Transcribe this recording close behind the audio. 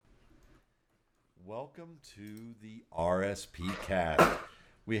welcome to the RSP Cast.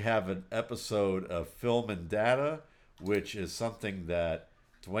 We have an episode of Film and Data, which is something that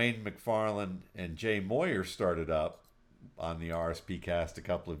Dwayne McFarland and Jay Moyer started up on the RSP Cast a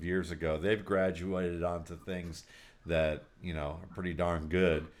couple of years ago. They've graduated onto things that, are pretty darn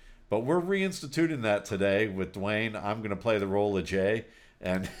good. But we're reinstituting that today with Dwayne. I'm going to play the role of Jay,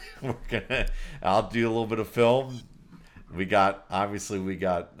 and I'll do a little bit of film. We got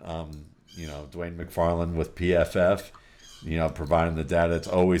Dwayne McFarland with PFF, providing the data. It's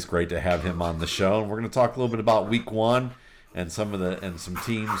always great to have him on the show. And we're going to talk a little bit about week one and some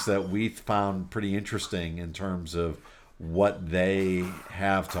teams that we found pretty interesting in terms of what they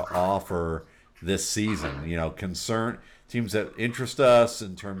have to offer this season. Concern teams that interest us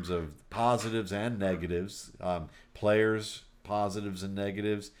in terms of positives and negatives, players, positives and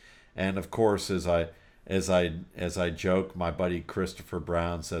negatives, and of course, as I joke, my buddy Christopher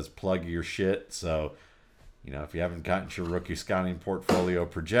Brown says, plug your shit. So, if you haven't gotten your rookie scouting portfolio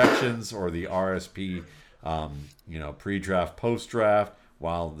projections or the RSP, pre-draft, post-draft,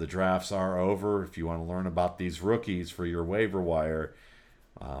 while the drafts are over, if you want to learn about these rookies for your waiver wire,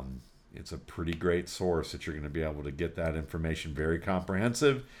 it's a pretty great source that you're going to be able to get that information very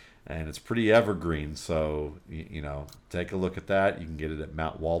comprehensive, and it's pretty evergreen. So, take a look at that. You can get it at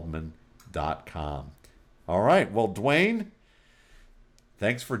mattwaldman.com. All right. Well, Dwayne,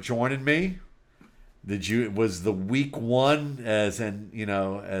 thanks for joining me. Was the week one as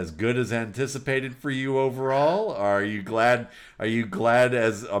good as anticipated for you overall? Are you glad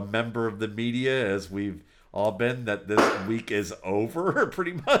as a member of the media, as we've all been, that this week is over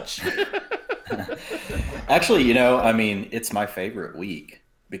pretty much? Actually, it's my favorite week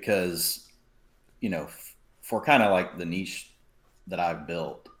because, for kind of like the niche that I've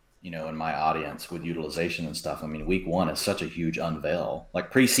built, in my audience with utilization and stuff. Week one is such a huge unveil.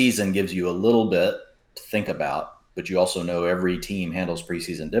 Like preseason gives you a little bit to think about, but you also know every team handles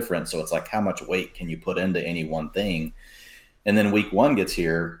preseason different. So it's like, how much weight can you put into any one thing? And then week one gets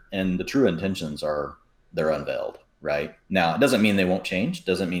here and the true intentions they're unveiled right now. It doesn't mean they won't change.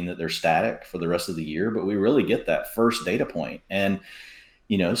 Doesn't mean that they're static for the rest of the year, but we really get that first data point. And,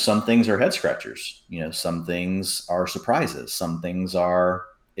 some things are head scratchers, some things are surprises. Some things are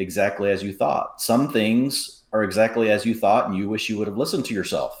exactly as you thought. Some things are exactly as you thought, and you wish you would have listened to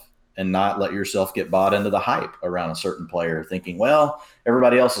yourself and not let yourself get bought into the hype around a certain player, thinking, well,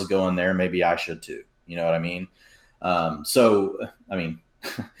 everybody else is going there, maybe I should too. You know what I mean?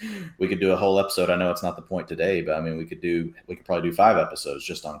 We could do a whole episode. I know it's not the point today, but we could probably do 5 episodes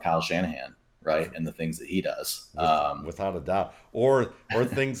just on Kyle Shanahan, right? And the things that he does. Without a doubt. Or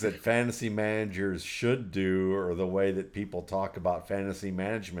things that fantasy managers should do, or the way that people talk about fantasy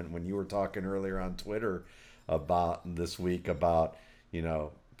management. When you were talking earlier on Twitter about this week about,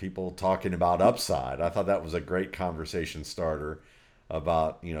 people talking about upside. I thought that was a great conversation starter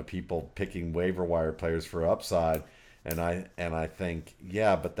about, people picking waiver wire players for upside. And I think,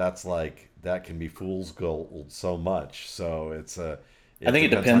 yeah, but that's that can be fool's gold so much. So I think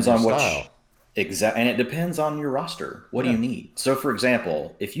it depends on what style. And it depends on your roster. What do you need? So for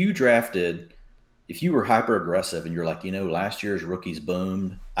example, if you were hyper aggressive and you're like, last year's rookies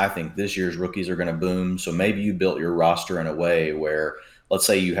boomed, I think this year's rookies are going to boom. So maybe you built your roster in a way where, let's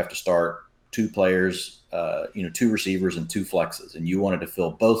say you have to start 2 players, 2 receivers and 2 flexes, and you wanted to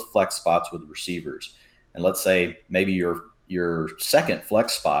fill both flex spots with receivers. And let's say maybe your second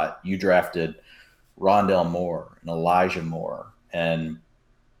flex spot, you drafted Rondell Moore and Elijah Moore and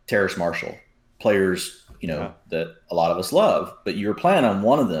Terrace Marshall, players, that a lot of us love, but you're planning on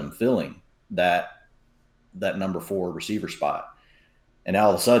one of them filling that number 4 receiver spot. And now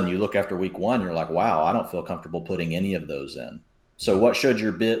all of a sudden you look after week one, you're like, wow, I don't feel comfortable putting any of those in. So what should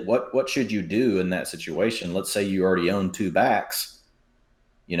what should you do in that situation? Let's say you already own 2 backs.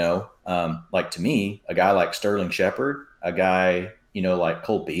 Like to me, a guy like Sterling Shepard, a guy, like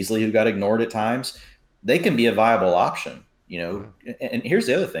Cole Beasley, who got ignored at times, they can be a viable option, And here's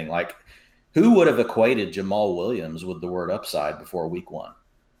the other thing, like who would have equated Jamal Williams with the word upside before week one?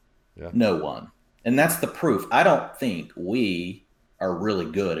 Yeah. No one. And that's the proof. I don't think we are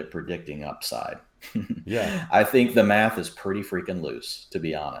really good at predicting upside. Yeah. I think the math is pretty freaking loose, to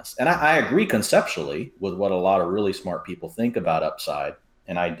be honest. And I agree conceptually with what a lot of really smart people think about upside.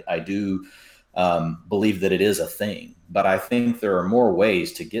 And I do believe that it is a thing, but I think there are more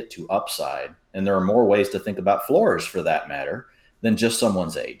ways to get to upside, and there are more ways to think about floors, for that matter, than just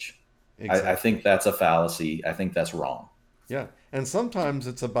someone's age. Exactly. I think that's a fallacy. I think that's wrong. Yeah, and sometimes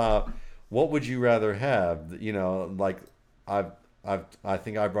it's about what would you rather have. Like I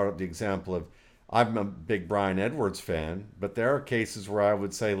think I brought up the example of I'm a big Brian Edwards fan, but there are cases where I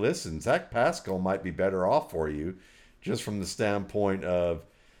would say, listen, Zach Pascal might be better off for you, just from the standpoint of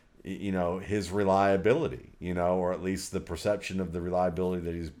his reliability, or at least the perception of the reliability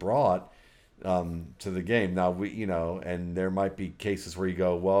that he's brought to the game. Now and there might be cases where you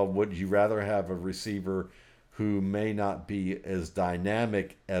go, well, would you rather have a receiver who may not be as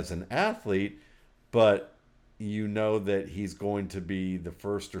dynamic as an athlete, but that he's going to be the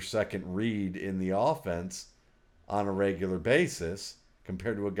first or second read in the offense on a regular basis,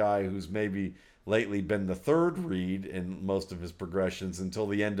 compared to a guy who's maybe lately been the third read in most of his progressions until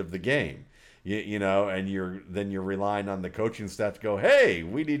the end of the game. And you're relying on the coaching staff to go, hey,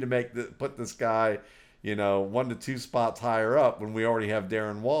 we need to put this guy, 1 to 2 spots higher up when we already have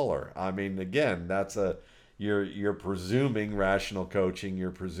Darren Waller. I mean, again, you're presuming rational coaching. You're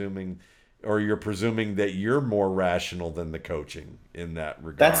presuming that you're more rational than the coaching in that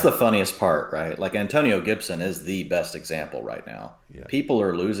regard. That's the funniest part, right? Like Antonio Gibson is the best example right now. Yeah. People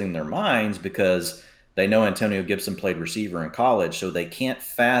are losing their minds because they know Antonio Gibson played receiver in college, so they can't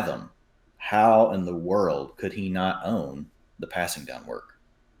fathom how in the world could he not own the passing down work.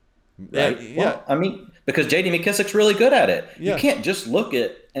 Right? Yeah. Well, I mean, because J.D. McKissic's really good at it. Yeah. You can't just look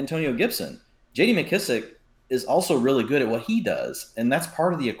at Antonio Gibson. J.D. McKissic is also really good at what he does. And that's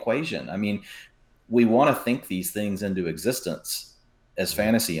part of the equation. I mean, we want to think these things into existence as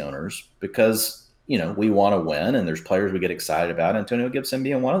fantasy owners because, we want to win and there's players we get excited about. Antonio Gibson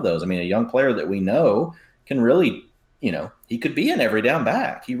being one of those. I mean, a young player that we know can really, he could be an every down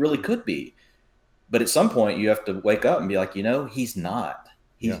back. He really could be. But at some point you have to wake up and be like, he's not.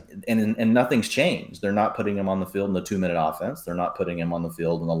 And nothing's changed. They're not putting him on the field in the 2-minute offense. They're not putting him on the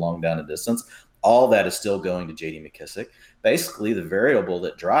field in the long down and distance. All that is still going to J.D. McKissic. Basically, the variable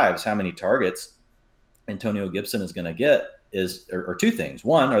that drives how many targets Antonio Gibson is going to get are two things.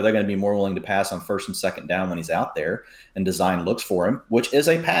 One, are they going to be more willing to pass on first and second down when he's out there and design looks for him, which is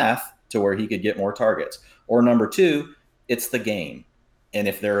a path to where he could get more targets. Or number two, it's the game. And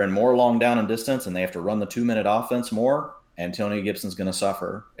if they're in more long down and distance and they have to run the 2-minute offense more, Antonio Gibson's going to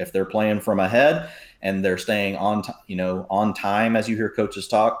suffer. If they're playing from ahead and they're staying on time, as you hear coaches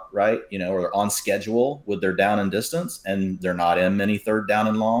talk, right? Or on schedule with their down and distance, and they're not in many third down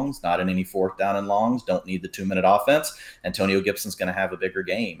and longs, not in any fourth down and longs, don't need the 2-minute offense. Antonio Gibson's going to have a bigger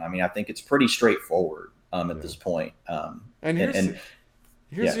game. I mean, I think it's pretty straightforward at this point.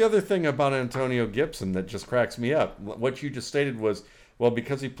 Here's the other thing about Antonio Gibson that just cracks me up. What you just stated was, well,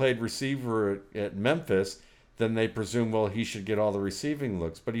 because he played receiver at Memphis, then they presume, well, he should get all the receiving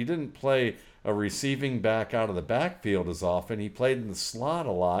looks. But he didn't play a receiving back out of the backfield as often. He played in the slot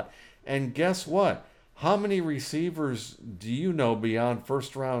a lot. And guess what? How many receivers do you know beyond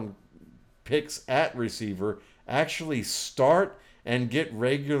first-round picks at receiver actually start and get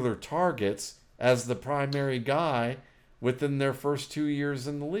regular targets as the primary guy within their first 2 years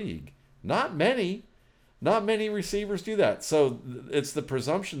in the league? Not many. Not many receivers do that. So it's the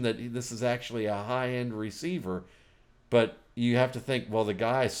presumption that this is actually a high-end receiver, but you have to think, well, the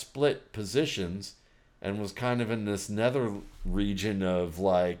guy split positions and was kind of in this nether region of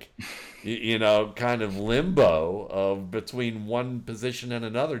kind of limbo of between one position and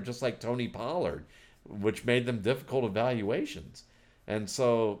another, just like Tony Pollard, which made them difficult evaluations. And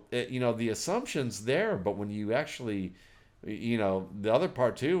so, the assumption's there, but when you actually... the other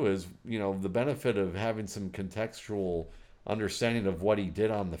part too is, the benefit of having some contextual understanding of what he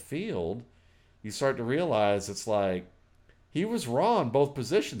did on the field. You start to realize it's like he was raw in both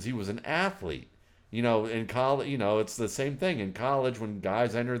positions. He was an athlete. In college, it's the same thing. In college, when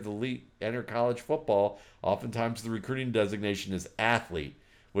guys enter college football, oftentimes the recruiting designation is athlete,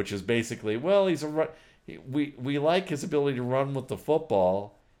 which is basically, well, we like his ability to run with the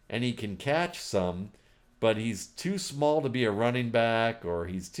football and he can catch some, but he's too small to be a running back, or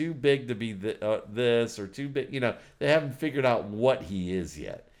he's too big to be this, or too big. They haven't figured out what he is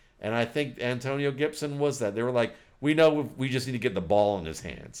yet. And I think Antonio Gibson was that. They were like, we know we just need to get the ball in his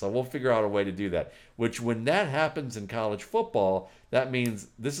hands, so we'll figure out a way to do that. Which, when that happens in college football, that means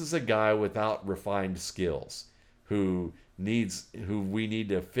this is a guy without refined skills who we need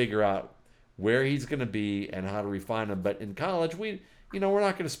to figure out where he's going to be and how to refine him. But in college, we're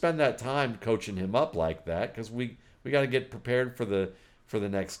not going to spend that time coaching him up like that, because we got to get prepared for the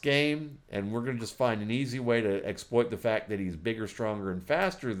next game, and we're going to just find an easy way to exploit the fact that he's bigger, stronger, and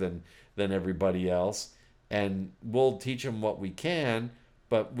faster than everybody else, and we'll teach him what we can,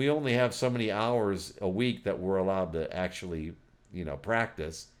 but we only have so many hours a week that we're allowed to actually,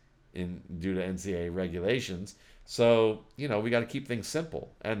 practice due to NCAA regulations. So, we got to keep things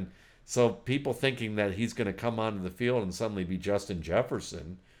simple. And so people thinking that he's going to come onto the field and suddenly be Justin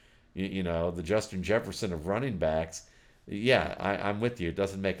Jefferson, the Justin Jefferson of running backs. Yeah, I'm with you. It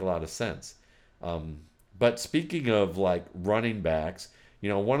doesn't make a lot of sense. Um, but speaking of like running backs,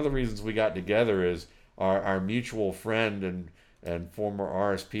 one of the reasons we got together is our mutual friend and former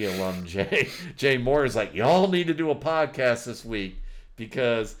RSP alum Jay Moore is like, y'all need to do a podcast this week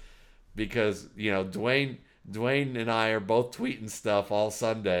because Dwayne and I are both tweeting stuff all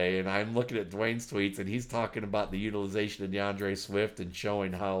Sunday, and I'm looking at Dwayne's tweets, and he's talking about the utilization of DeAndre Swift and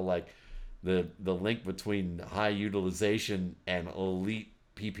showing how like the link between high utilization and elite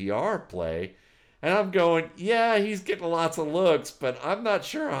PPR play. And I'm going, yeah, he's getting lots of looks, but I'm not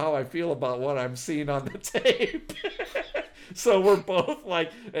sure how I feel about what I'm seeing on the tape. So we're both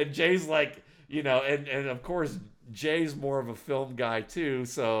like, and Jay's like, and of course Jay's more of a film guy too.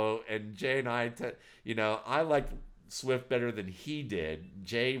 So, and Jay and I liked Swift better than he did.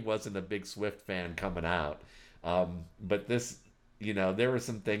 Jay wasn't a big Swift fan coming out. But there were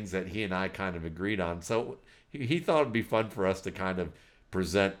some things that he and I kind of agreed on. So he thought it'd be fun for us to kind of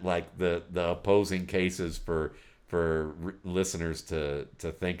present like the opposing cases for listeners to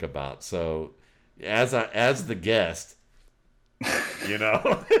think about. So as the guest,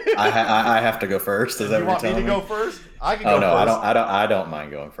 I have to go first. Is that you want me to go first? I can go first. I don't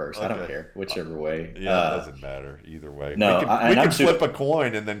mind going first. Okay. I don't care whichever way. Yeah, it doesn't matter either way. No, we can flip a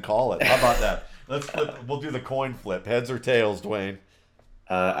coin and then call it. How about that? Let's flip. We'll do the coin flip. Heads or tails, Dwayne?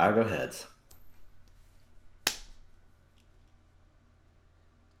 I'll go heads.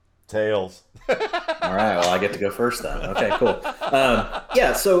 Tails. All right. Well, I get to go first then. Okay, cool.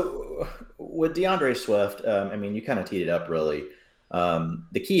 Yeah. So with DeAndre Swift, you kind of teed it up really.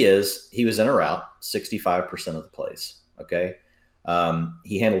 The key is he was in a route 65% of the plays. Okay.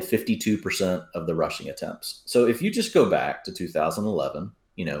 He handled 52% of the rushing attempts. So if you just go back to 2011,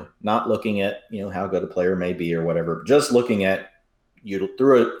 not looking at, how good a player may be or whatever, just looking at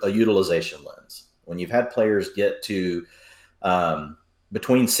through a utilization lens, when you've had players get to,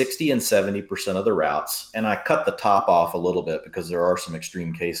 between 60 and 70% of the routes. And I cut the top off a little bit because there are some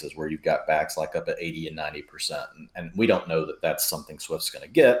extreme cases where you've got backs like up at 80 and 90%. And we don't know that that's something Swift's going to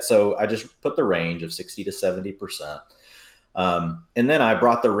get. So I just put the range of 60 to 70%. And then I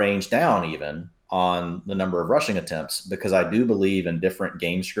brought the range down even on the number of rushing attempts, because I do believe in different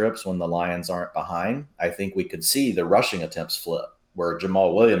game scripts when the Lions aren't behind. I think we could see the rushing attempts flip, where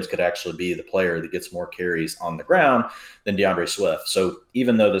Jamal Williams could actually be the player that gets more carries on the ground than DeAndre Swift. So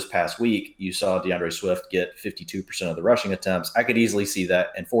even though this past week you saw DeAndre Swift get 52% of the rushing attempts, I could easily see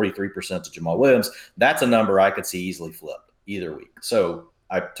that, and 43% to Jamal Williams. That's a number I could see easily flip either week. So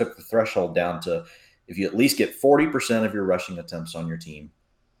I took the threshold down to, if you at least get 40% of your rushing attempts on your team,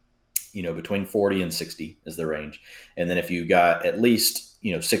 between 40 and 60 is the range. And then if you got at least,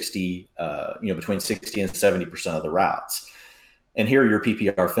 60, between 60 and 70% of the routes. And here are your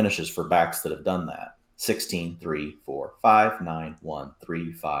PPR finishes for backs that have done that. 16, 3, 4, 5, 9, 1,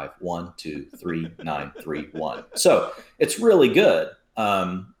 3, 5, 1, 2, 3, 9, 3, 1. So it's really good.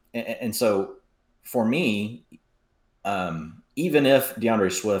 And so for me, even if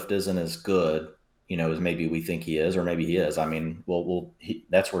DeAndre Swift isn't as good, as maybe we think he is, or maybe he is,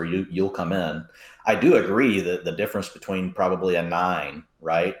 that's where you'll come in. I do agree that the difference between probably a 9,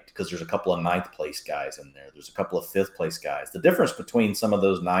 right? Because there's a couple of 9th place guys in there. There's a couple of 5th place guys. The difference between some of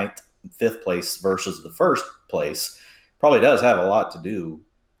those 9th, 5th place versus the 1st place probably does have a lot to do,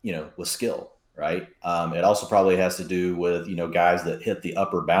 with skill, right? It also probably has to do with, guys that hit the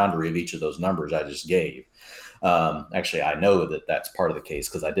upper boundary of each of those numbers I just gave. Actually, I know that that's part of the case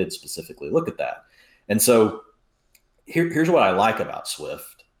because I did specifically look at that. And so here's what I like about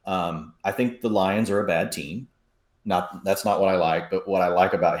Swift. I think the Lions are a bad team. That's not what I like, but what I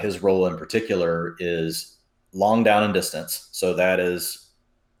like about his role in particular is long down and distance. So that is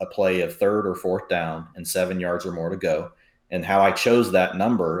a play of 3rd or 4th down and 7 yards or more to go. And how I chose that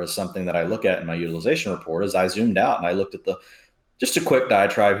number is something that I look at in my utilization report. Is I zoomed out and I looked at just a quick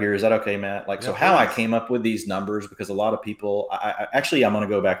diatribe here. Is that okay, Matt? So how I came up with these numbers, because a lot of people, I'm going to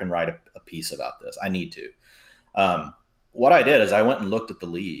go back and write a piece about this. I need to. What I did is I went and looked at the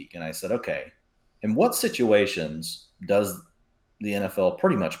league and I said, okay, in what situations does the NFL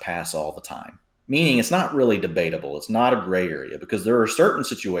pretty much pass all the time? Meaning it's not really debatable. It's not a gray area, because there are certain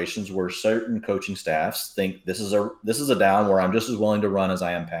situations where certain coaching staffs think this is a down where I'm just as willing to run as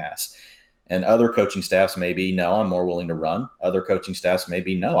I am pass. And other coaching staffs may be, no, I'm more willing to run. Other coaching staffs may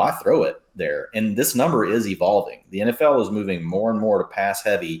be, no, I throw it there. And this number is evolving. The NFL is moving more and more to pass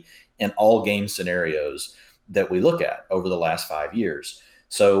heavy in all game scenarios that we look at over the last 5 years.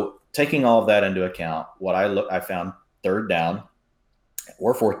 So taking all of that into account, I found 3rd down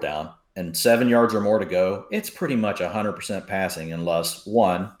or 4th down, and 7 yards or more to go, it's pretty much 100% passing unless,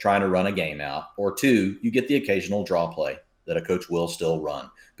 one, trying to run a game out, or two, you get the occasional draw play that a coach will still run.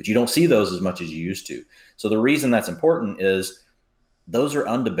 But you don't see those as much as you used to. So the reason that's important is those are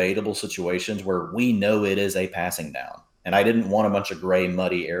undebatable situations where we know it is a passing down. And I didn't want a bunch of gray,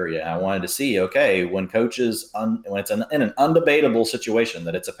 muddy area. I wanted to see, okay, when coaches, when it's in an undebatable situation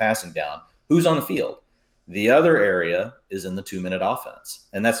that it's a passing down, who's on the field? The other area is in the 2-minute offense.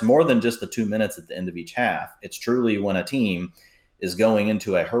 And that's more than just the 2 minutes at the end of each half. It's truly when a team is going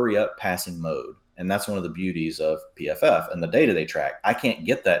into a hurry up passing mode. And that's one of the beauties of PFF and the data they track. I can't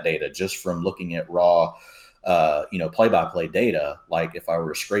get that data just from looking at raw, play-by-play data, like if I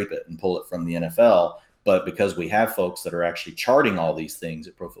were to scrape it and pull it from the NFL. But because we have folks that are actually charting all these things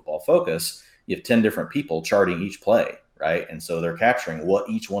at Pro Football Focus, you have 10 different people charting each play, right? And so they're capturing what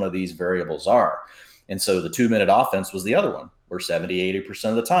each one of these variables are. And so the 2-minute offense was the other one, where 70-80%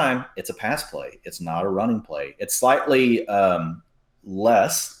 of the time it's a pass play. It's not a running play. It's slightly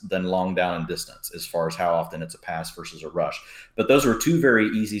less than long down and distance as far as how often it's a pass versus a rush. But those were two very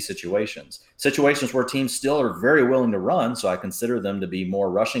easy situations where teams still are very willing to run. So I consider them to be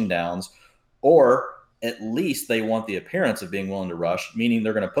more rushing downs, or at least they want the appearance of being willing to rush, meaning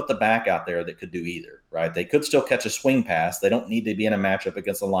they're going to put the back out there that could do either, right? They could still catch a swing pass. They don't need to be in a matchup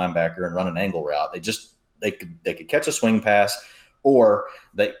against a linebacker and run an angle route. They could catch a swing pass, or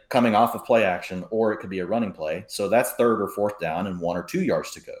they coming off of play action, or it could be a running play. So that's 3rd or 4th down and 1 or 2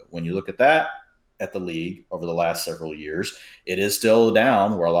 yards to go. When you look at that at the league over the last several years, it is still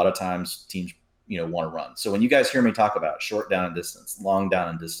down where a lot of times teams, want to run. So when you guys hear me talk about short down and distance, long down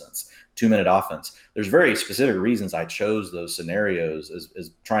and distance, 2-minute offense, there's very specific reasons I chose those scenarios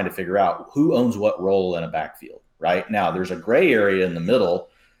as trying to figure out who owns what role in a backfield. Right now, there's a gray area in the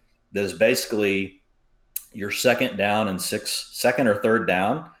middle that is basically your second or 3rd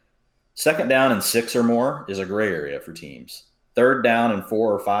down. 2nd down and 6 or more is a gray area for teams. 3rd down and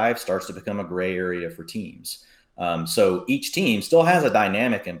 4 or 5 starts to become a gray area for teams. So each team still has a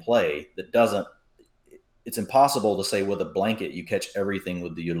dynamic in play that doesn't. It's impossible to say with a blanket you catch everything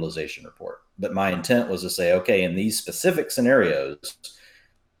with the utilization report. But my intent was to say, okay, in these specific scenarios,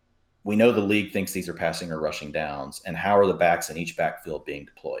 we know the league thinks these are passing or rushing downs, and how are the backs in each backfield being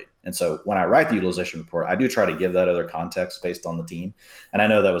deployed? And so when I write the utilization report, I do try to give that other context based on the team. And I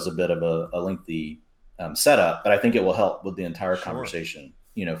know that was a bit of a lengthy setup, but I think it will help with the entire conversation,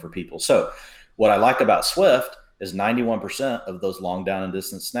 for people. So what I like about Swift is 91% of those long down and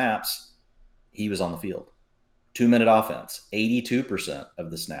distance snaps, he was on the field. 2-minute offense, 82%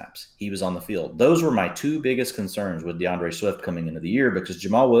 of the snaps, he was on the field. Those were my two biggest concerns with DeAndre Swift coming into the year, because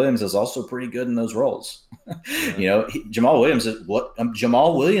Jamal Williams is also pretty good in those roles. Yeah. Jamal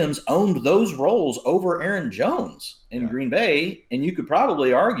Williams owned those roles over Aaron Jones in Green Bay. And you could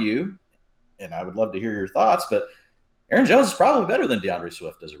probably argue, and I would love to hear your thoughts, but Aaron Jones is probably better than DeAndre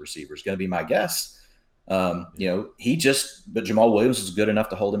Swift as a receiver, is going to be my guess. But Jamal Williams is good enough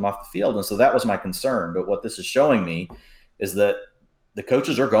to hold him off the field. And so that was my concern. But what this is showing me is that the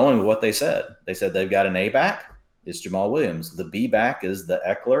coaches are going with what they said. They said they've got an A back, it's Jamal Williams. The B back is the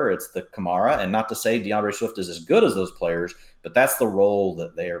Eckler, it's the Kamara. And not to say DeAndre Swift is as good as those players, but that's the role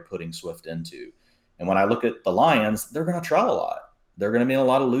that they are putting Swift into. And when I look at the Lions, they're going to try a lot. They're going to be in a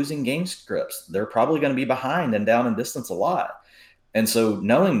lot of losing game scripts. They're probably going to be behind and down in distance a lot. And so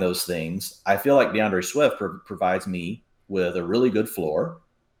knowing those things, I feel like DeAndre Swift provides me with a really good floor,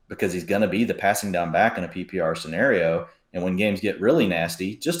 because he's going to be the passing down back in a PPR scenario. And when games get really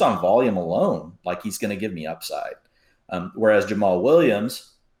nasty, just on volume alone, like, he's going to give me upside. Whereas Jamal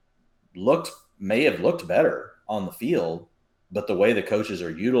Williams may have looked better on the field, but the way the coaches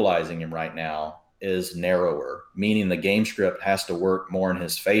are utilizing him right now is narrower, meaning the game script has to work more in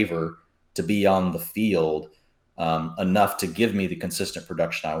his favor to be on the field enough to give me the consistent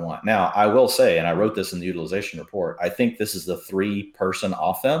production I want. Now, I will say, and I wrote this in the utilization report, I think this is the 3-person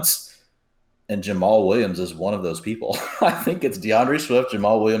offense, and Jamal Williams is one of those people. I think it's DeAndre Swift,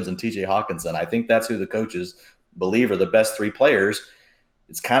 Jamal Williams, and TJ Hawkinson. I think that's who the coaches believe are the best 3 players.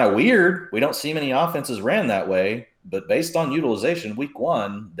 It's kind of weird. We don't see many offenses ran that way, but based on utilization, week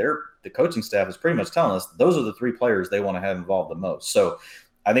 1, the coaching staff is pretty much telling us those are the 3 players they want to have involved the most. So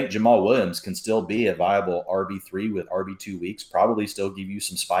I think Jamal Williams can still be a viable RB3 with RB2 weeks, probably still give you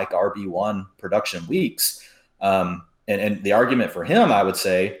some spike RB1 production weeks. And the argument for him, I would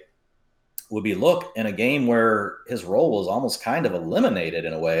say, would be, look, in a game where his role was almost kind of eliminated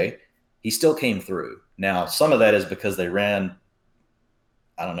in a way, he still came through. Now, some of that is because they ran,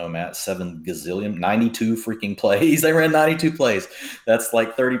 I don't know, Matt, 92 freaking plays. They ran 92 plays. That's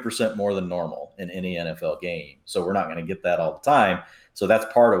like 30% more than normal in any NFL game. So we're not going to get that all the time. So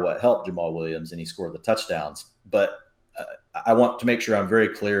that's part of what helped Jamal Williams, and he scored the touchdowns. But I want to make sure I'm very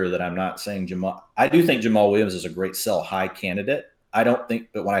clear that I'm not saying Jamal. I do think Jamal Williams is a great sell high candidate. I don't think,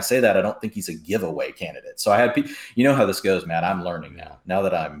 but when I say that, I don't think he's a giveaway candidate. So I had people, you know how this goes, Matt. I'm learning now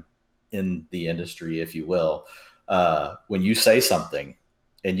that I'm in the industry, if you will. When you say something,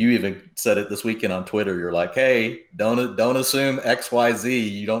 and you even said it this weekend on Twitter, you're like, hey, don't assume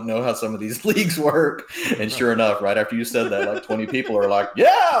XYZ. You don't know how some of these leagues work. And sure enough, right after you said that, like 20 people are like,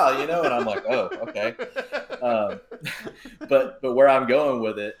 yeah, and I'm like, oh, okay. But where I'm going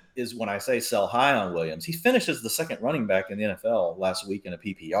with it is when I say sell high on Williams, he finishes the second running back in the NFL last week in a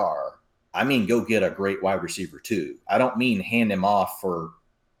PPR. I mean, go get a great wide receiver too. I don't mean hand him off for,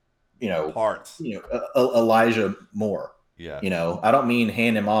 parts, Elijah Moore. Yeah. I don't mean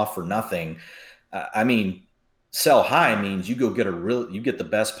hand him off for nothing. I mean, sell high means you go get you get the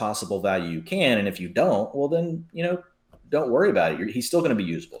best possible value you can. And if you don't, well then, don't worry about it. He's still going to be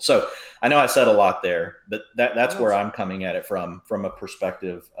usable. So I know I said a lot there, but that's where I'm coming at it from a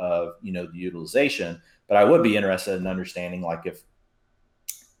perspective of, the utilization. But I would be interested in understanding, like, if,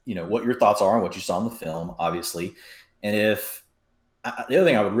 what your thoughts are on what you saw in the film, obviously. And if the other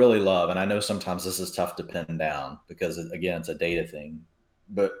thing I would really love, and I know sometimes this is tough to pin down because, again, it's a data thing,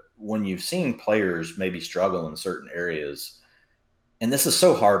 but when you've seen players maybe struggle in certain areas, and this is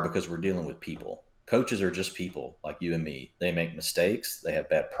so hard because we're dealing with people. Coaches are just people like you and me. They make mistakes. They have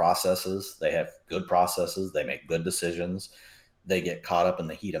bad processes. They have good processes. They make good decisions. They get caught up in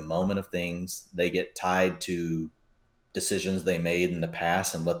the heat of moment of things. They get tied to decisions they made in the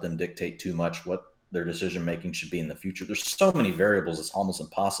past and let them dictate too much what their decision making should be in the future. There's so many variables, it's almost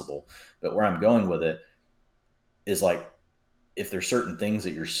impossible. But where I'm going with it is, like, if there's certain things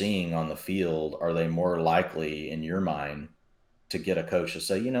that you're seeing on the field, are they more likely in your mind to get a coach to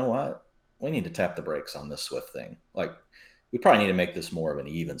say, you know what, we need to tap the brakes on this Swift thing? Like, we probably need to make this more of an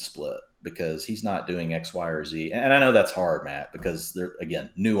even split because he's not doing X, Y, or Z. And I know that's hard, Matt, because there, again,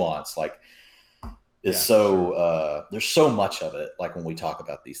 nuance, like, is there's so much of it. Like, when we talk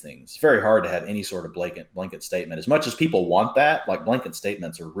about these things, it's very hard to have any sort of blanket statement. As much as people want that, like, blanket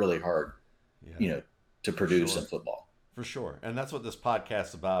statements are really hard, to produce in football. For sure. And that's what this podcast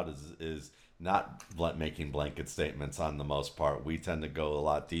is about, is not making blanket statements on the most part. We tend to go a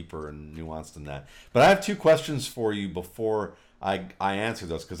lot deeper and nuanced than that. But I have two questions for you before I answer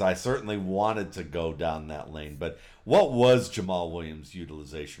those, because I certainly wanted to go down that lane. But what was Jamal Williams'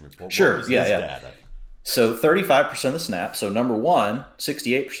 utilization report? Sure. What was his data? So 35% of the snaps. So number one,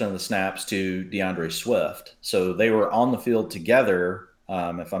 68% of the snaps to DeAndre Swift. So they were on the field together.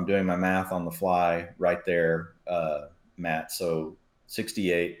 If I'm doing my math on the fly right there, Matt. So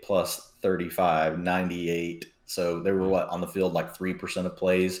 68 plus 35, 98. So they were on the field like 3% of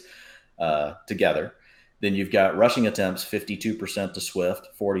plays together. Then you've got rushing attempts, 52% to Swift,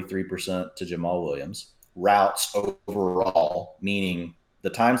 43% to Jamal Williams. Routes overall, meaning the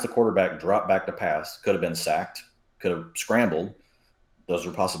times the quarterback dropped back to pass, could have been sacked, could have scrambled. Those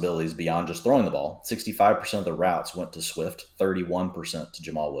are possibilities beyond just throwing the ball. 65% of the routes went to Swift, 31% to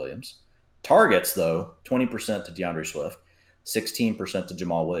Jamal Williams. Targets, though, 20% to DeAndre Swift, 16% to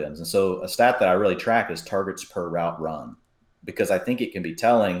Jamal Williams. And so a stat that I really track is targets per route run, because I think it can be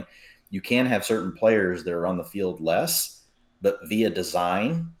telling. You can have certain players that are on the field less, but via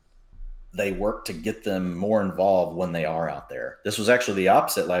design, they work to get them more involved when they are out there. This was actually the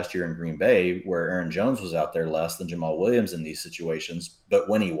opposite last year in Green Bay, where Aaron Jones was out there less than Jamal Williams in these situations. But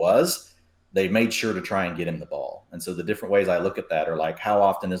when he was, they made sure to try and get him the ball. And so the different ways I look at that are like, how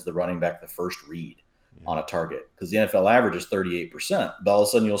often is the running back the first read on a target? Because the NFL average is 38%. But all of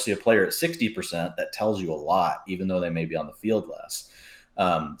a sudden you'll see a player at 60%. That tells you a lot, even though they may be on the field less.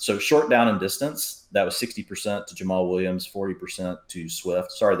 So short down and distance, that was 60% to Jamal Williams, 40% to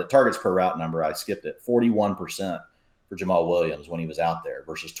Swift. Sorry, the targets per route number, I skipped it. 41% for Jamal Williams when he was out there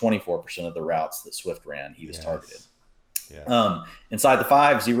versus 24% of the routes that Swift ran, he was targeted. Yeah. Inside the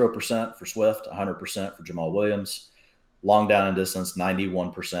 5, 0% for Swift, 100% for Jamal Williams. Long down and distance,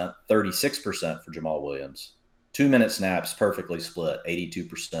 91%, 36% for Jamal Williams. 2-minute snaps, perfectly split,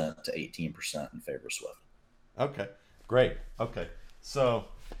 82% to 18% in favor of Swift. Okay, great. Okay. So,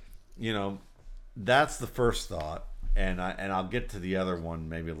 that's the first thought, and I'll get to the other one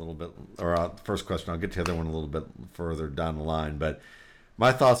maybe a little bit, or first question. I'll get to the other one a little bit further down the line. But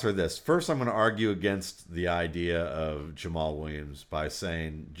my thoughts are this: first, I'm going to argue against the idea of Jamal Williams by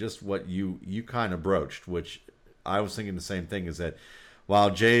saying just what you kind of broached, which I was thinking the same thing. Is that while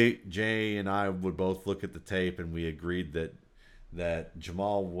Jay and I would both look at the tape and we agreed that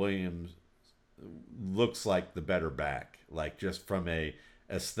Jamal Williams looks like the better back, like just from a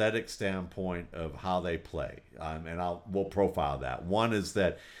aesthetic standpoint of how they play, and we'll profile that. One is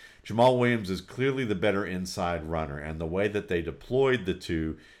that Jamal Williams is clearly the better inside runner, and the way that they deployed the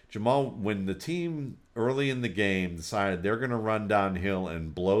two, when the team early in the game decided they're going to run downhill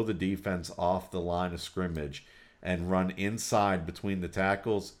and blow the defense off the line of scrimmage and run inside between the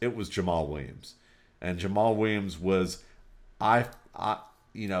tackles, it was Jamal Williams. And Jamal Williams was,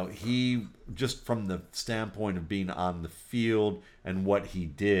 he just from the standpoint of being on the field and what he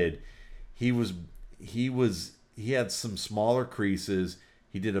did, he had some smaller creases.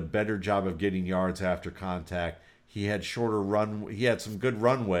 He did a better job of getting yards after contact. He had he had some good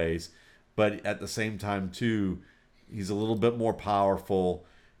runways, but at the same time too, he's a little bit more powerful.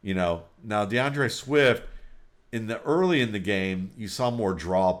 Now DeAndre Swift, early in the game, you saw more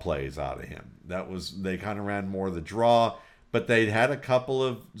draw plays out of him. They kind of ran more of the draw, but they'd had a couple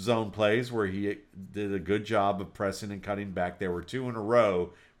of zone plays where he did a good job of pressing and cutting back. There were 2 in a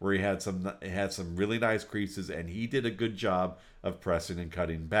row where he had some really nice creases, and he did a good job of pressing and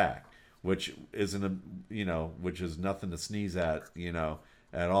cutting back, which is nothing to sneeze at,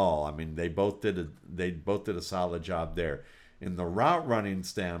 at all. I mean, they both did a solid job there. In the route running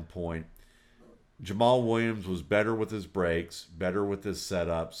standpoint, Jamal Williams was better with his breaks, better with his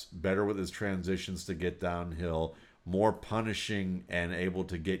setups, better with his transitions to get downhill, more punishing and able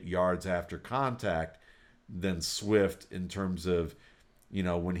to get yards after contact than Swift in terms of,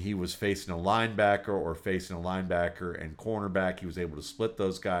 when he was facing a linebacker and cornerback, he was able to split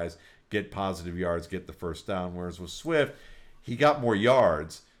those guys, get positive yards, get the first down. Whereas with Swift, he got more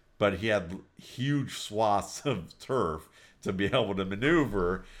yards, but he had huge swaths of turf to be able to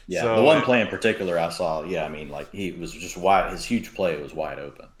maneuver. Yeah, so, the one play in particular I saw, he was just wide. His huge play was wide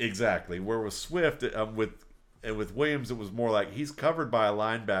open. Exactly. Where with Swift, with Williams, it was more like he's covered by a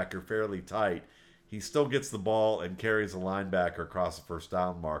linebacker fairly tight. He still gets the ball and carries a linebacker across the first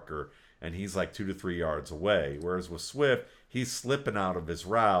down marker, and he's like 2 to 3 yards away. Whereas with Swift, he's slipping out of his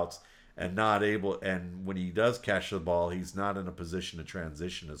routes and not able. And when he does catch the ball, he's not in a position to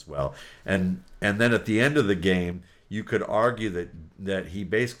transition as well. And then at the end of the game, you could argue that he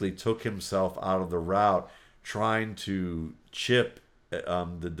basically took himself out of the route, trying to chip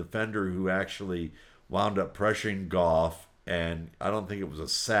the defender who actually wound up pressuring Goff. And I don't think it was a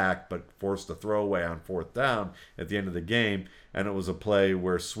sack, but forced a throwaway on 4th down at the end of the game. And it was a play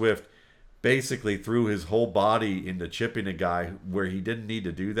where Swift basically threw his whole body into chipping a guy where he didn't need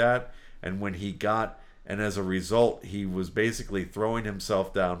to do that. And as a result, he was basically throwing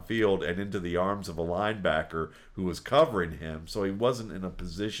himself downfield and into the arms of a linebacker who was covering him. So he wasn't in a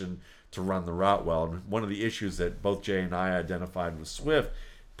position to run the route well. And one of the issues that both Jay and I identified with Swift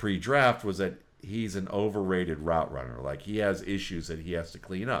pre-draft was that he's an overrated route runner. Like, he has issues that he has to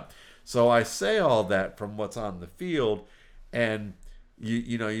clean up. So I say all that from what's on the field, and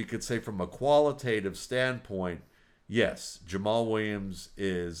you could say from a qualitative standpoint, yes, Jamal Williams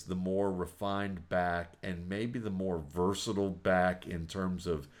is the more refined back and maybe the more versatile back in terms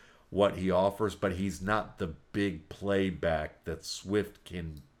of what he offers, but he's not the big play back that Swift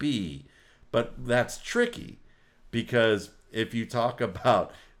can be. But that's tricky, because if you talk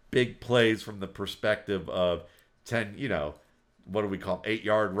about big plays from the perspective of 10,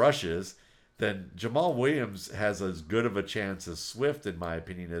 8-yard rushes, then Jamal Williams has as good of a chance as Swift, in my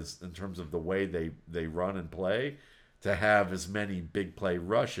opinion, as in terms of the way they run and play, to have as many big play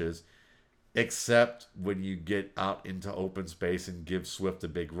rushes, except when you get out into open space and give Swift a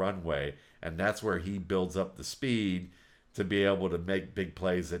big runway. And that's where he builds up the speed to be able to make big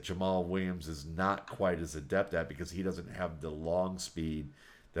plays that Jamal Williams is not quite as adept at, because he doesn't have the long speed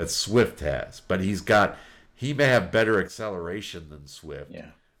that Swift has. But he may have better acceleration than Swift. Yeah.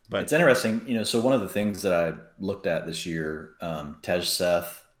 But it's interesting, so one of the things that I looked at this year, Tej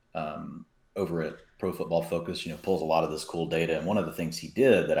Seth over at Pro Football Focus, pulls a lot of this cool data. And one of the things he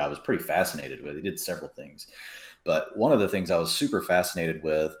did that I was pretty fascinated with, he did several things, but one of the things I was super fascinated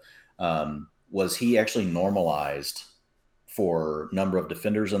with was he actually normalized for number of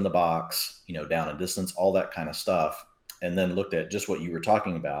defenders in the box, down and distance, all that kind of stuff. And then looked at just what you were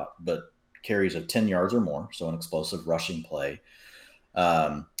talking about, but carries of 10 yards or more, so an explosive rushing play.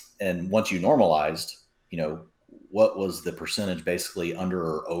 And once you normalized, what was the percentage basically under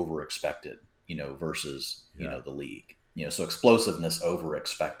or over expected, versus, the league, so explosiveness over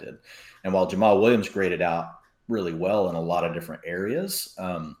expected. And while Jamal Williams graded out really well in a lot of different areas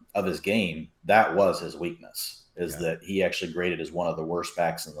of his game, that was his weakness, that he actually graded as one of the worst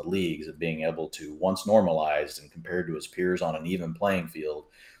backs in the leagues of being able to, once normalized and compared to his peers on an even playing field,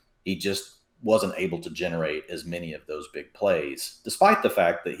 he just wasn't able to generate as many of those big plays, despite the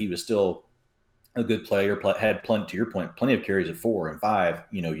fact that he was still a good player, had plenty, to your point, plenty of carries at 4 and 5,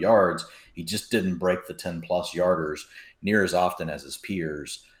 yards. He just didn't break the 10 plus yarders near as often as his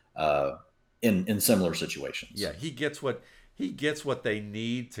peers in similar situations. Yeah, he gets what they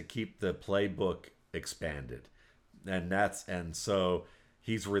need to keep the playbook expanded, and so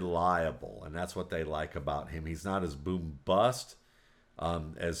he's reliable, and that's what they like about him. He's not as boom bust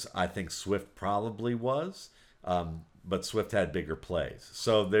as I think Swift probably was. But Swift had bigger plays.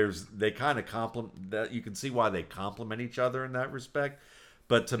 So they kind of complement that. You can see why they complement each other in that respect.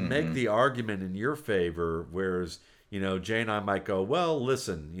 But to make the argument in your favor, whereas, Jay and I might go, well,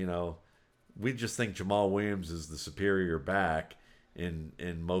 listen, we just think Jamal Williams is the superior back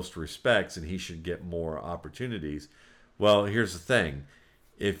in most respects, and he should get more opportunities. Well, here's the thing.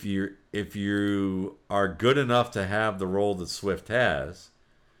 If you are good enough to have the role that Swift has,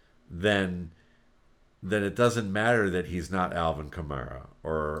 then it doesn't matter that he's not Alvin Kamara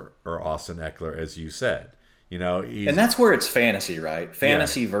or Austin Eckler, as you said. And that's where it's fantasy, right?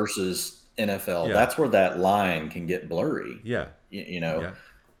 Fantasy versus NFL. Yeah. That's where that line can get blurry. Yeah. Yeah.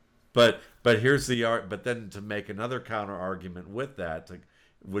 But here's the art. But then to make another counter argument with that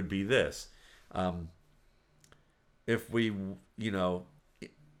would be this: if we, it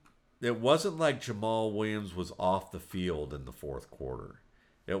wasn't like Jamal Williams was off the field in the fourth quarter.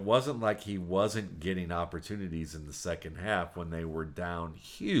 It wasn't like he wasn't getting opportunities in the second half when they were down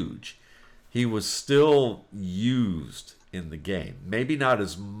huge. He was still used in the game. Maybe not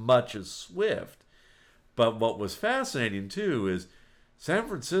as much as Swift, but what was fascinating too is San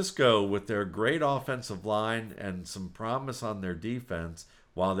Francisco, with their great offensive line and some promise on their defense,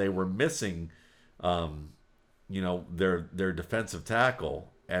 while they were missing, their defensive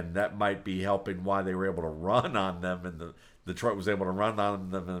tackle, and that might be helping why they were able to run on them and Detroit was able to run on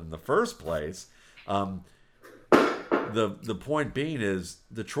them in the first place. The point being is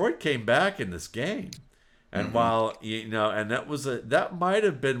Detroit came back in this game, and while and that might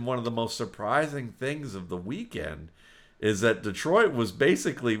have been one of the most surprising things of the weekend, is that Detroit was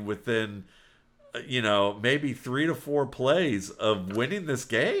basically within maybe 3 to 4 plays of winning this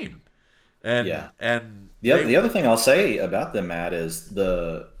game, and the other thing I'll say about them, Matt, is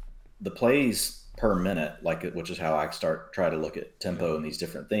the plays per minute, which is how I try to look at tempo and these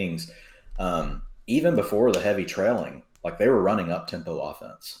different things. Even before the heavy trailing, they were running up tempo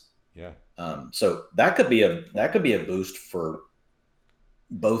offense. Yeah. So that could be a boost for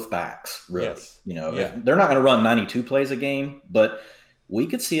both backs, really. Yes. They're not going to run 92 plays a game, but we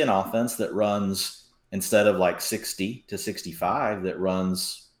could see an offense that runs, instead of 60 to 65, that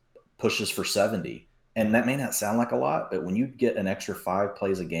pushes for 70. And that may not sound like a lot, but when you get an extra 5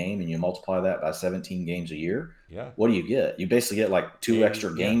 plays a game and you multiply that by 17 games a year, what do you get? You basically get 2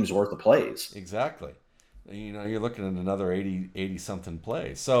 extra games worth of plays. Exactly. You're looking at another 80 something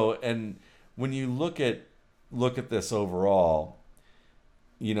plays. So, and when you look at this overall,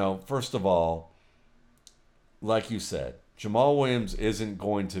 first of all, like you said, Jamal Williams isn't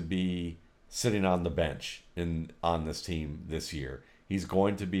going to be sitting on the bench on this team this year. He's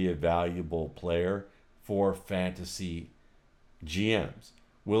going to be a valuable player for fantasy GMs.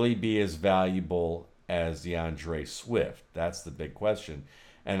 Will he be as valuable as DeAndre Swift? That's the big question.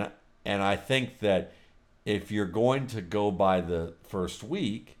 And I think that if you're going to go by the first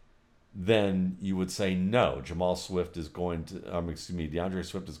week, then you would say no. DeAndre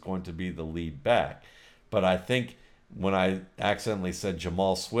Swift is going to be the lead back. But I think when I accidentally said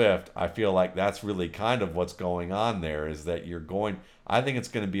Jamal Swift, I feel like that's really kind of what's going on there, is that I think it's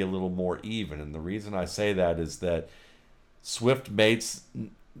going to be a little more even. And the reason I say that is that Swift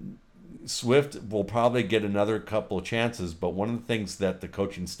will probably get another couple of chances, but one of the things that the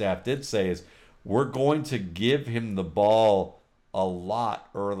coaching staff did say is we're going to give him the ball a lot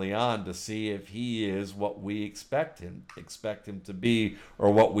early on to see if he is what we expect him to be,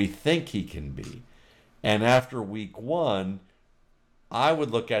 or what we think he can be. And after week 1, I would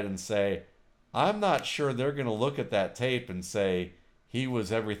look at it and say, I'm not sure they're going to look at that tape and say he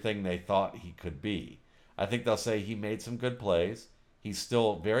was everything they thought he could be. I think they'll say he made some good plays. He's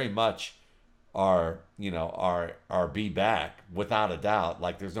still very much our B back, without a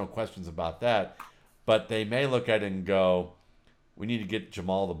doubt. There's no questions about that. But they may look at it and go, we need to get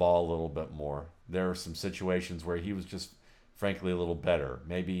Jamal the ball a little bit more. There are some situations where he was just frankly a little better.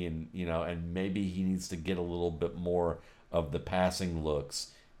 Maybe and maybe he needs to get a little bit more of the passing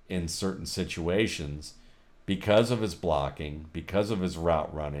looks in certain situations because of his blocking, because of his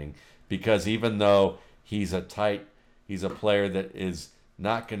route running, because even though he's a player that is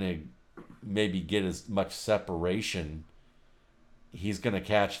not going to maybe get as much separation, he's going to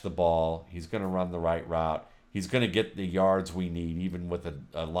catch the ball, he's going to run the right route, he's going to get the yards we need, even with a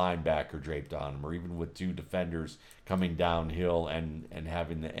linebacker draped on him, or even with two defenders coming downhill and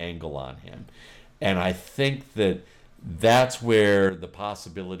having the angle on him. And I think that's where the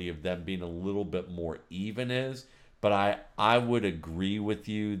possibility of them being a little bit more even is. But I would agree with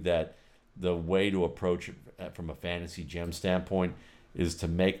you that the way to approach it from a fantasy gem standpoint is to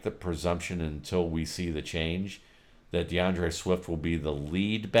make the presumption until we see the change that DeAndre Swift will be the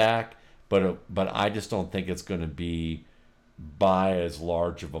lead back, but I just don't think it's going to be by as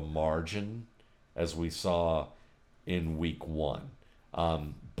large of a margin as we saw in week one.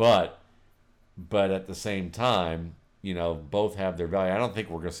 But at the same time, both have their value. I don't think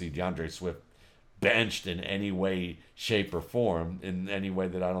we're going to see DeAndre Swift benched in any way, shape, or form, in any way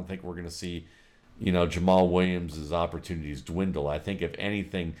that I don't think we're going to see, Jamal Williams' opportunities dwindle. I think if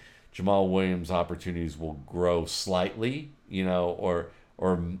anything, Jamal Williams' opportunities will grow slightly, or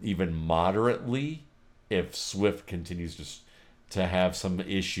even moderately if Swift continues to have some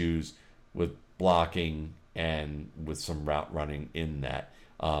issues with blocking and with some route running in that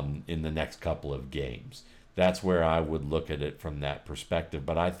in the next couple of games. That's where I would look at it from that perspective.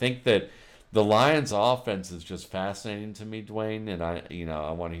 But I think that the Lions' offense is just fascinating to me, Dwayne, and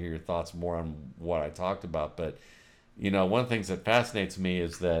I want to hear your thoughts more on what I talked about. But one of the things that fascinates me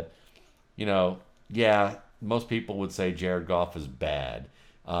is that, yeah, most people would say Jared Goff is bad,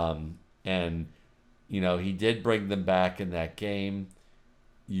 and he did bring them back in that game.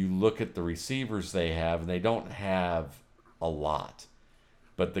 You look at the receivers they have, and they don't have a lot.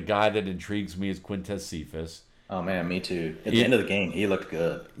 But the guy that intrigues me is Quintez Cephus. Oh man, me too. At the end of the game, he looked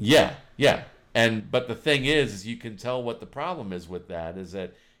good. Yeah. But the thing is you can tell what the problem is with that is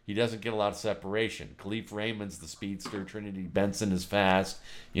that he doesn't get a lot of separation. Khalif Raymond's the speedster. Trinity Benson is fast.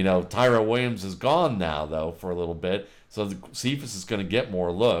 Tyra Williams is gone now, though, for a little bit. So Cephus is going to get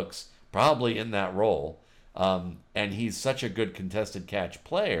more looks, probably in that role. And he's such a good contested catch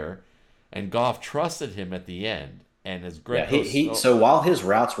player. And Goff trusted him at the end. And as Greg so while his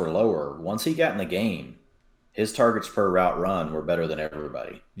routes were lower, once he got in the game, his targets per route run were better than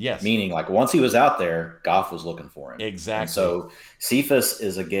everybody. Yes. Meaning, like, once he was out there, Goff was looking for him. Exactly. And so Cephus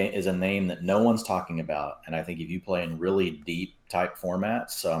is a name that no one's talking about. And I think if you play in really deep type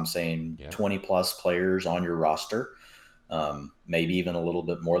formats, so I'm saying 20 plus players on your roster, maybe even a little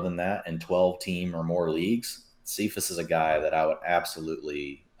bit more than that in 12 team or more leagues, Cephus is a guy that I would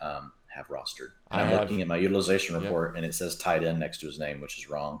absolutely have rostered. I'm looking at my utilization report, and it says tight end next to his name, which is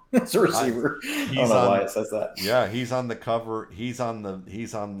wrong. It's a receiver. I don't know why it says that. Yeah, he's on the cover. He's on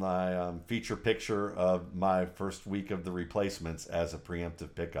my feature picture of my first week of the replacements as a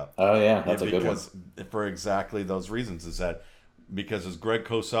preemptive pickup. Oh yeah, that's a good one. For exactly those reasons, is that because as Greg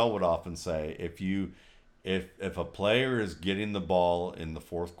Cosell would often say, if a player is getting the ball in the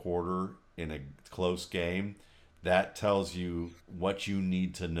fourth quarter in a close game, that tells you what you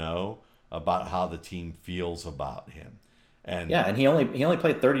need to know about how the team feels about him. And he only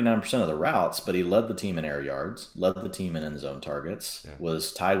played 39% of the routes, but he led the team in air yards, led the team in end zone targets,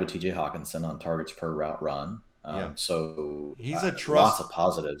 was tied with TJ Hawkinson on targets per route run. So he's a trust. Lots of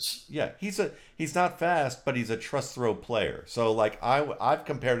positives. Yeah, he's not fast, but he's a trust throw player. So like I've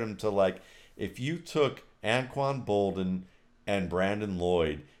compared him to, like, if you took Anquan Bolden and Brandon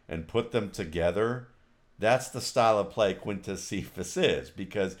Lloyd and put them together, that's the style of play Quintez Cephus is,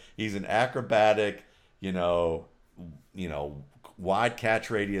 because he's an acrobatic, wide catch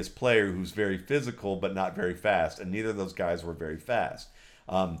radius player who's very physical but not very fast, and neither of those guys were very fast.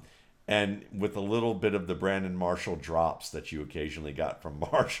 And with a little bit of the Brandon Marshall drops that you occasionally got from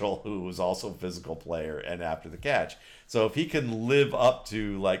Marshall, who was also a physical player and after the catch. So if he can live up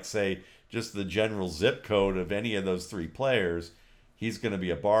to, like, say, just the general zip code of any of those three players, he's going to be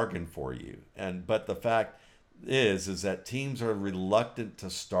a bargain for you. But the fact is that teams are reluctant to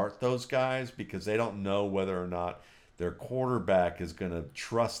start those guys because they don't know whether or not their quarterback is going to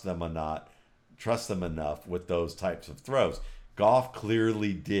trust them enough with those types of throws. Goff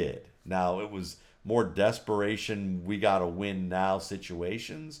clearly did. Now, it was more desperation, we got to win now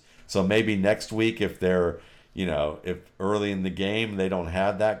situations. So maybe next week, if they're, if early in the game they don't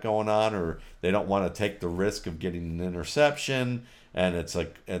have that going on, or they don't want to take the risk of getting an interception, and it's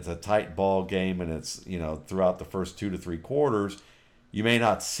a tight ball game, and it's, throughout the first 2 to 3 quarters, you may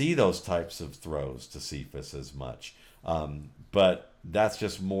not see those types of throws to Cephus as much. But that's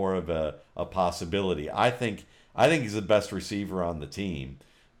just more of a possibility. I think he's the best receiver on the team,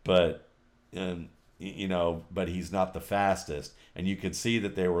 but he's not the fastest. And you could see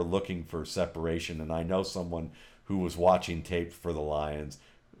that they were looking for separation. And I know someone who was watching tape for the Lions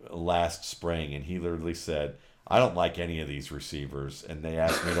last spring, and he literally said, I don't like any of these receivers, and they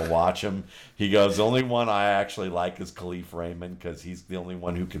asked me to watch him. He goes, the only one I actually like is Khalif Raymond because he's the only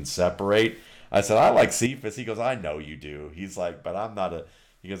one who can separate. I said, I like Cephas. He goes, I know you do. He's like, but I'm not a.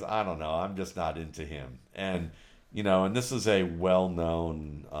 He goes, I don't know. I'm just not into him. And and this is a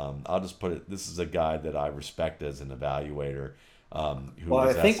well-known. I'll just put it. This is a guy that I respect as an evaluator, who Well,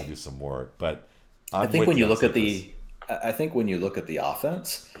 has asked to do some work. But I I'm think with when you you on look at Cephas. I think when you look at the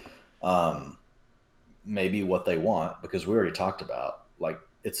offense, um, maybe what they want, because we already talked about, like,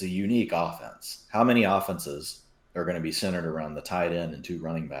 it's a unique offense. How many offenses are going to be centered around the tight end and two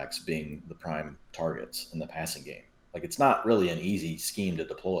running backs being the prime targets in the passing game? Like, it's not really an easy scheme to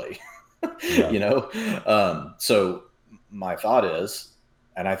deploy, Yeah, So my thought is,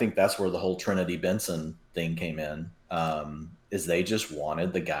 and I think that's where the whole Trinity Benson thing came in, is they just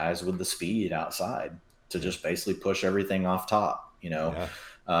wanted the guys with the speed outside to yeah, just basically push everything off top. yeah.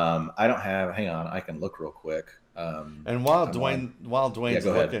 I don't have. Hang on, I can look real quick. And while I'm on. Yeah, Dwayne's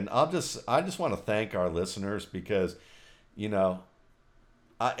go ahead. looking, I just want to thank our listeners because, you know,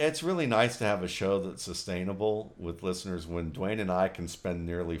 it's really nice to have a show that's sustainable with listeners when Dwayne and I can spend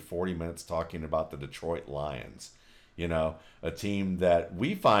nearly 40 minutes talking about the Detroit Lions, a team that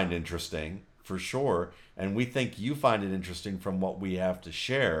we find interesting for sure, and we think you find it interesting from what we have to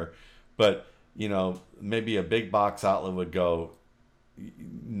share. But, maybe a big box outlet would go,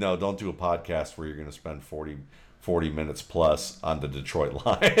 no, don't do a podcast where you're going to spend 40 minutes plus on the Detroit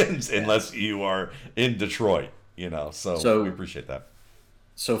Lions Yeah. unless you are in Detroit, so we So appreciate that.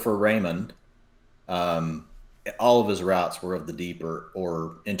 so for Raymond, um, all of his routes were of the deep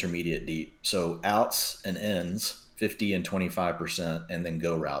or intermediate deep. So outs and ends 50 and 25%, and then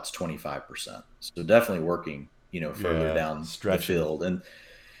go routes 25%. So definitely working, further Yeah, down the stretching. field.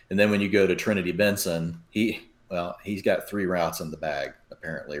 And then when you go to Trinity Benson, he's got three routes in the bag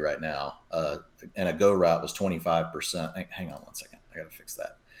apparently right now. And a go route was 25%. Hang on one second. I got to fix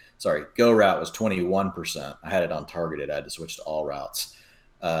that. Sorry. Go route was 21%. I had it on targeted. I had to switch to all routes.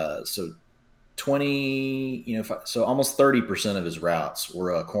 So 20, so almost 30% of his routes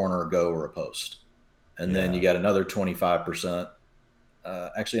were a corner, a go, or a post. And then you Yeah, got another 25%,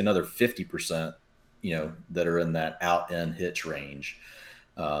 actually another 50%, that are in that out end hitch range.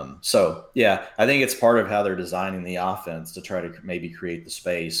 So yeah, I think it's part of how they're designing the offense to try to maybe create the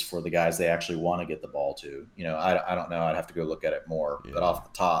space for the guys they actually want to get the ball to. I don't know. I'd have to go look at it more, but yeah.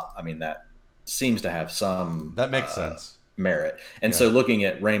 off the top, I mean, that seems to have some That makes sense. merit. And Yeah, so looking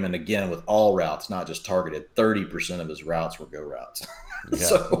at Raymond again with all routes, not just targeted, 30% of his routes were go routes. yeah,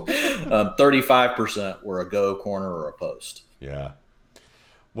 So 35% were a go, corner, or a post. yeah.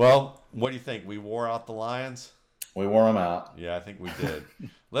 Well, what do you think? We wore out the Lions? We wore them out. Yeah, I think we did.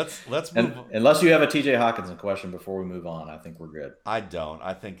 Let's move. And unless you have a TJ Hawkinson question before we move on, I think we're good. I don't.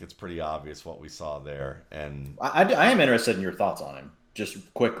 I think it's pretty obvious what we saw there, and I am interested in your thoughts on him,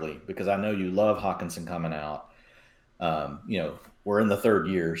 just quickly, because I know you love Hawkinson coming out. We're in the third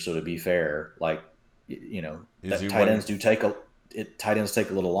year, so to be fair, like, is that he tight what? ends do take tight ends take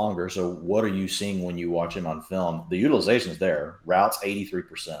a little longer. So what are you seeing when you watch him on film? The utilization is there. Routes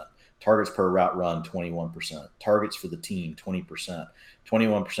 83%, targets per route run 21%, targets for the team 20%,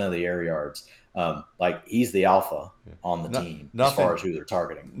 21% of the air yards. Like, he's the alpha on the No, team as far nothing. as who they're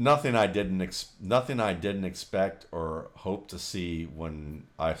targeting. Nothing I didn't expect or hope to see when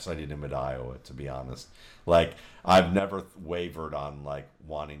I cited him at Iowa. To be honest, like, I've never wavered on like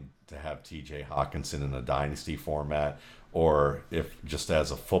wanting to have T.J. Hawkinson in a dynasty format, or if just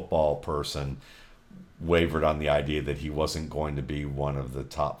as a football person wavered on the idea that he wasn't going to be one of the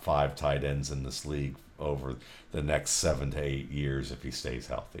top five tight ends in this league over the next 7 to 8 years if he stays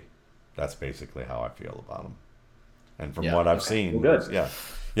healthy. That's basically how I feel about him. And from Yeah. what I've Okay. Well, seen, good. yeah,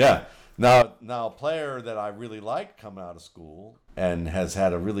 yeah. Now, a player that I really liked coming out of school and has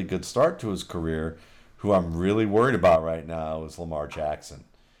had a really good start to his career, who I'm really worried about right now, is Lamar Jackson,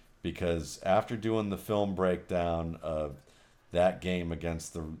 because after doing the film breakdown of that game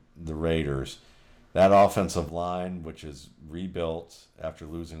against the Raiders, that offensive line, which is rebuilt after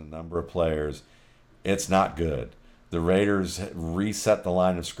losing a number of players, it's not good. The Raiders reset the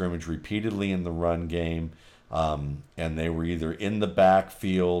line of scrimmage repeatedly in the run game, and they were either in the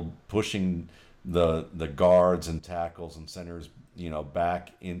backfield pushing the guards and tackles and centers,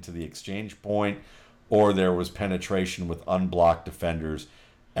 back into the exchange point, or there was penetration with unblocked defenders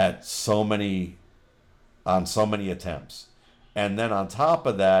at so many attempts. And then on top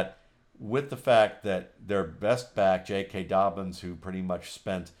of that, with the fact that their best back, J.K. Dobbins, who pretty much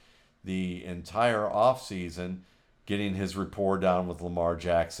spent the entire offseason getting his rapport down with Lamar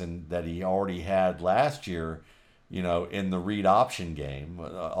Jackson that he already had last year, in the read option game,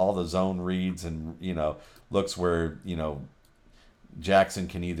 all the zone reads and, looks where, Jackson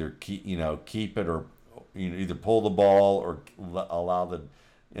can either keep it or, either pull the ball or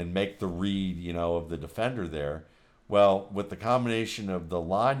and make the read, of the defender there. Well, with the combination of the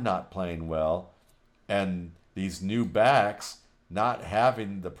line not playing well and these new backs not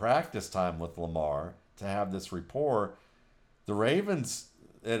having the practice time with Lamar to have this rapport, the Ravens,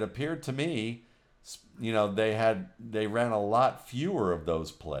 it appeared to me, they ran a lot fewer of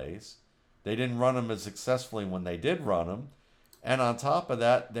those plays. They didn't run them as successfully when they did run them. And on top of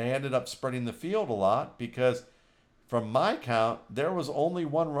that, they ended up spreading the field a lot because from my count, there was only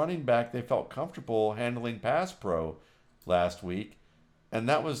one running back they felt comfortable handling pass pro last week, and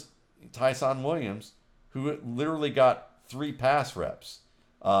that was Tyson Williams, who literally got 3 pass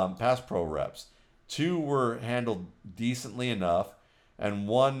pro reps. 2 were handled decently enough, and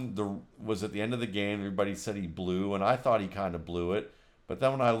one was at the end of the game. Everybody said he blew, and I thought he kind of blew it. But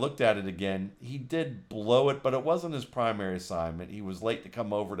then when I looked at it again, he did blow it, but it wasn't his primary assignment. He was late to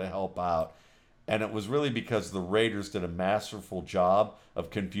come over to help out. And it was really because the Raiders did a masterful job of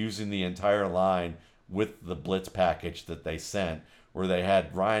confusing the entire line with the blitz package that they sent, where they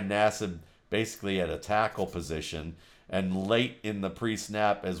had Ryan Nassib basically at a tackle position. And late in the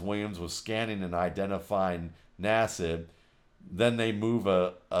pre-snap, as Williams was scanning and identifying Nassib, then they move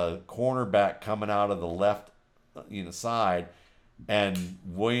a cornerback coming out of the left side, and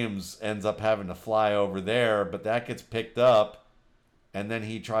Williams ends up having to fly over there, but that gets picked up, and then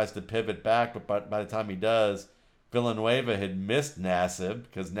he tries to pivot back, but by the time he does, Villanueva had missed Nassib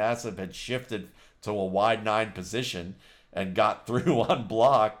because Nassib had shifted to a wide 9 position and got through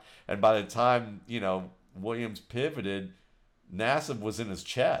unblocked, and by the time, Williams pivoted, Nassib was in his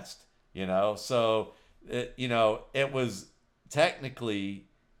chest, so, it was technically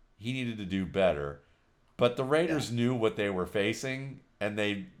he needed to do better. But the Raiders knew what they were facing, and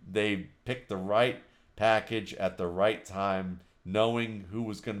they picked the right package at the right time, knowing who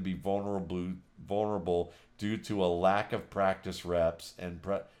was going to be vulnerable due to a lack of practice reps and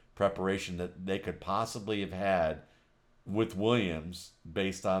preparation that they could possibly have had with Williams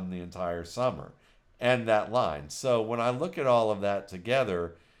based on the entire summer and that line. So when I look at all of that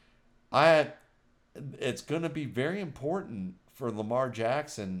together, it's going to be very important for Lamar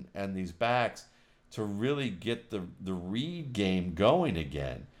Jackson and these backs to really get the read game going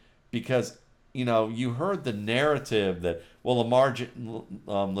again, because you heard the narrative that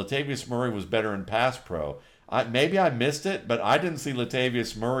Latavius Murray was better in pass pro. Maybe I missed it, but I didn't see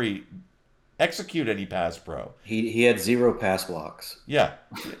Latavius Murray execute any pass pro. He had 0 pass blocks. Yeah.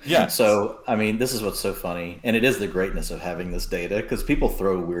 So this is what's so funny, and it is the greatness of having this data, because people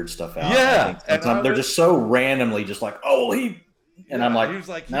throw weird stuff out. Yeah, sometimes they're just so randomly just like, and I'm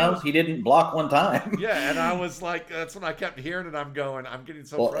like, no, he didn't block one time. Yeah, and I was like, that's when I kept hearing it. I'm getting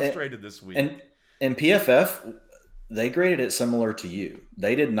so frustrated this week. And PFF, they graded it similar to you.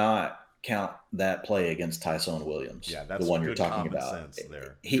 They did not count that play against Tyson Williams. Yeah, that's the one good you're talking common about. Sense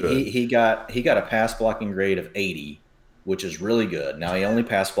there. He got a pass blocking grade of 80, which is really good. Now he only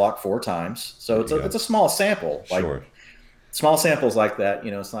pass blocked 4 times, so it's a small sample. Sure. Small samples like that,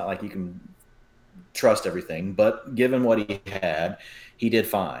 it's not like you can trust everything, but given what he had, he did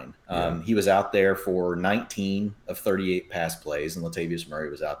fine. He was out there for 19 of 38 pass plays, and Latavius Murray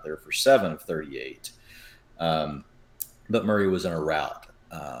was out there for 7 of 38. But Murray was in a route.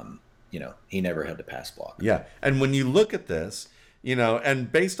 He never had to pass block. Yeah, and when you look at this,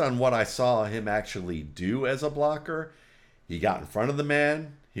 and based on what I saw him actually do as a blocker, he got in front of the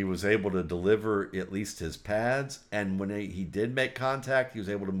man. He was able to deliver at least his pads, and when he did make contact, he was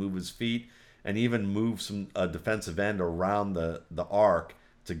able to move his feet and even move a defensive end around the arc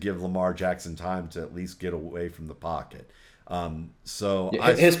to give Lamar Jackson time to at least get away from the pocket.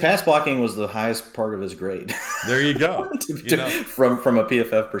 His pass blocking was the highest part of his grade. There you go. From a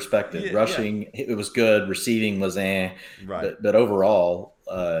PFF perspective, rushing it was good, receiving was right. But overall,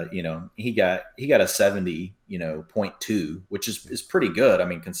 he got a 70.2, which is pretty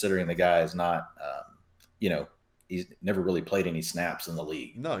good. Considering the guy is not, he's never really played any snaps in the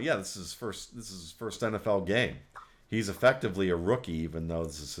league. No, yeah, this is his first NFL game. He's effectively a rookie, even though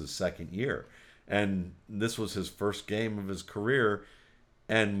this is his second year. And this was his first game of his career.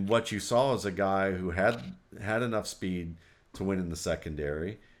 And what you saw is a guy who had enough speed to win in the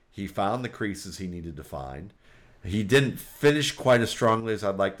secondary. He found the creases he needed to find. He didn't finish quite as strongly as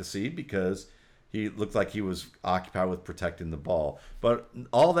I'd like to see because he looked like he was occupied with protecting the ball. But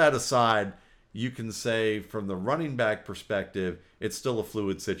all that aside, you can say from the running back perspective, it's still a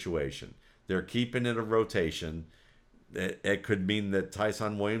fluid situation. They're keeping it a rotation. It could mean that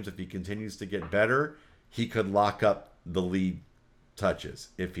Tyson Williams, if he continues to get better, he could lock up the lead touches.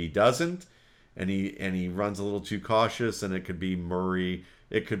 If he doesn't, and he runs a little too cautious, and it could be Murray,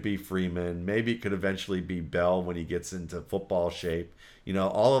 it could be Freeman, maybe it could eventually be Bell when he gets into football shape.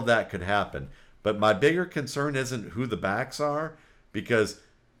 All of that could happen. But my bigger concern isn't who the backs are, because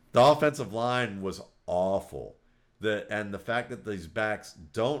the offensive line was awful. And the fact that these backs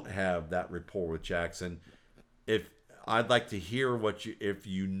don't have that rapport with Jackson, if I'd like to hear if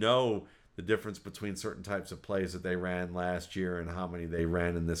you know the difference between certain types of plays that they ran last year and how many they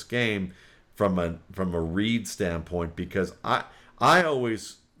ran in this game from a read standpoint, because I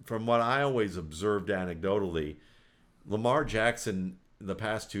always, from what I always observed anecdotally, Lamar Jackson the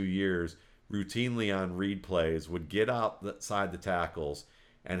past 2 years routinely on read plays would get outside the tackles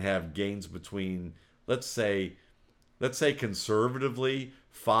and have gains between, let's say conservatively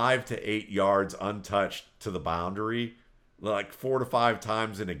 5 to 8 yards untouched to the boundary, like 4 to 5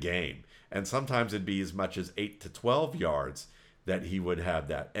 times in a game. And sometimes it'd be as much as 8 to 12 yards that he would have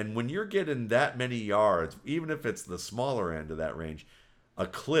that. And when you're getting that many yards, even if it's the smaller end of that range, a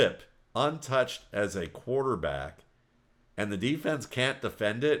clip untouched as a quarterback, and the defense can't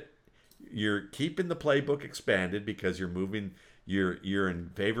defend it, you're keeping the playbook expanded because you're moving, you're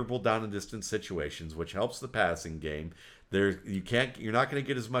in favorable down and distance situations, which helps the passing game. You're not going to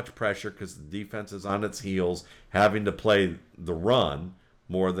get as much pressure because the defense is on its heels, having to play the run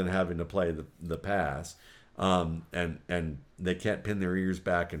more than having to play the pass, and they can't pin their ears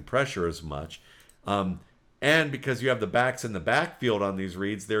back and pressure as much. And because you have the backs in the backfield on these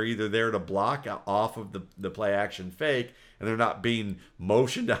reads, they're either there to block off of the play action fake, and they're not being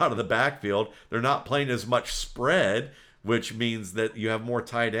motioned out of the backfield. They're not playing as much spread, which means that you have more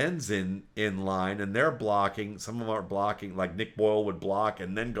tight ends in line, and they're blocking. Some of them are blocking, like Nick Boyle would block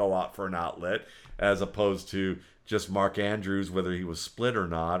and then go out for an outlet, as opposed to just Mark Andrews, whether he was split or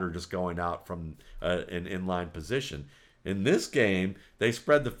not, or just going out from an inline position. In this game, they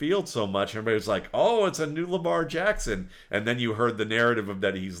spread the field so much, everybody was like, oh, it's a new Lamar Jackson. And then you heard the narrative of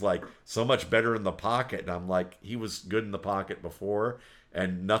that he's like so much better in the pocket. And I'm like, he was good in the pocket before,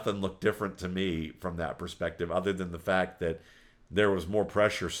 and nothing looked different to me from that perspective, other than the fact that there was more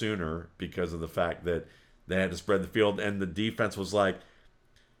pressure sooner because of the fact that they had to spread the field. And the defense was like,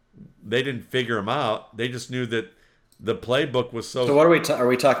 they didn't figure him out. They just knew that the playbook was so. So what are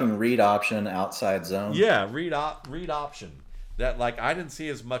we talking read option, outside zone? Yeah, read option. That, like, I didn't see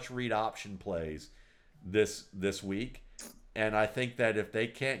as much read option plays this week, and I think that if they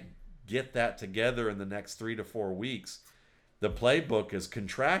can't get that together in the next 3 to 4 weeks, the playbook is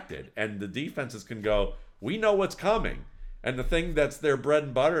contracted, and the defenses can go, we know what's coming. And the thing that's their bread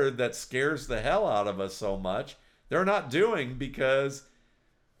and butter that scares the hell out of us so much, they're not doing because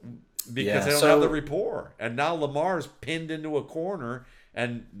they don't have the rapport. And now Lamar's pinned into a corner,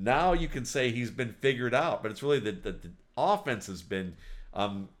 and now you can say he's been figured out, but it's really the offense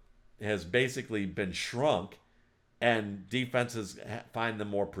has basically been shrunk, and defenses find them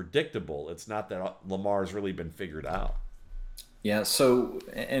more predictable. It's not that Lamar's really been figured out. Yeah, so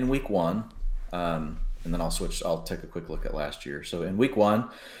in week 1, and then I'll take a quick look at last year. So in week 1, I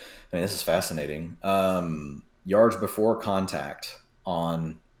mean, this is fascinating. Yards before contact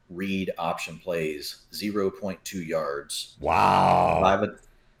on read option plays, 0.2 yards. Wow.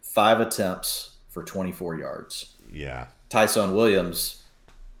 5 attempts for 24 yards. Yeah. Tyson Williams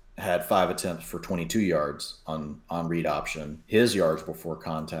had 5 attempts for 22 yards on read option. His yards before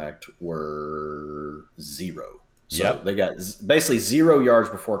contact were 0. So They got basically 0 yards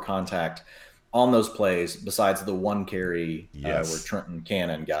before contact on those plays, besides the one carry where Trenton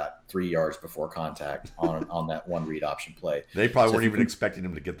Cannon got 3 yards before contact on that one read option play. They probably weren't even expecting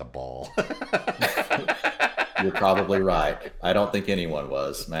him to get the ball. You're probably right. I don't think anyone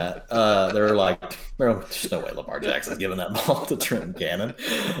was, Matt. They're like, there's no way Lamar Jackson's giving that ball to Trenton Cannon.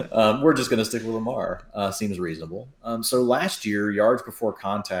 We're just going to stick with Lamar. Seems reasonable. So last year, yards before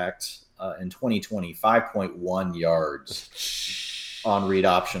contact in 2020, 5.1 yards on read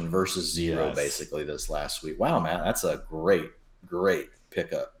option versus 0 basically this last week. Wow, man, that's a great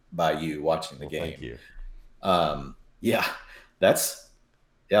pickup by you watching the game. Thank you.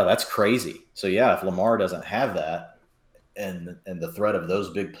 That's crazy. So if Lamar doesn't have that, and the threat of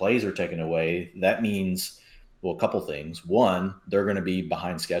those big plays are taken away, that means, well, a couple things. One, they're going to be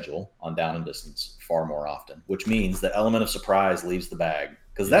behind schedule on down and distance far more often, which means the element of surprise leaves the bag,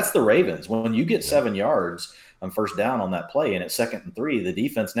 because that's the Ravens. When you get 7 yards on first down on that play, and it's 2nd and 3, the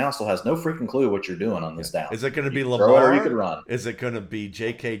defense now still has no freaking clue what you're doing on this down. Is it going to be Lamar? Lamar? Or you could run. Is it going to be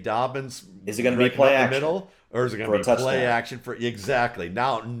J.K. Dobbins? Is it going to be play action? Middle? Or is it going to be play action for exactly?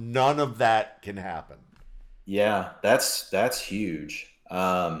 Now none of that can happen. Yeah, that's huge.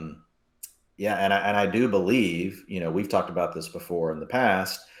 Yeah, and I do believe, we've talked about this before in the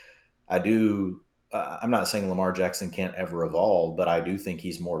past. I do. I'm not saying Lamar Jackson can't ever evolve, but I do think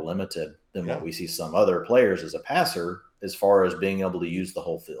he's more limited than what Yeah, we see some other players as a passer, as far as being able to use the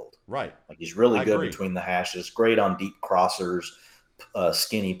whole field. right. Like he's really I good agree. between the hashes, great on deep crossers,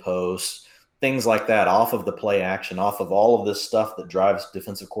 skinny posts, things like that, off of the play action, off of all of this stuff that drives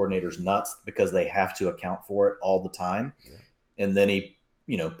defensive coordinators nuts because they have to account for it all the time. Yeah. And then he,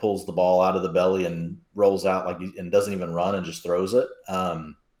 pulls the ball out of the belly and rolls out and doesn't even run and just throws it.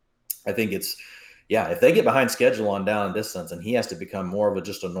 I think if they get behind schedule on down and distance, and he has to become more of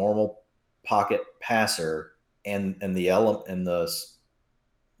just a normal pocket passer, and the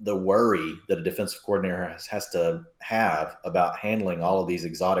worry that a defensive coordinator has to have about handling all of these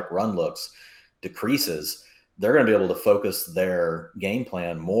exotic run looks decreases, they're going to be able to focus their game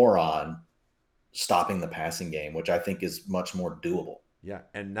plan more on stopping the passing game, which I think is much more doable. Yeah,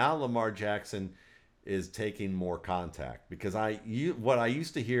 and now Lamar Jackson is taking more contact because what I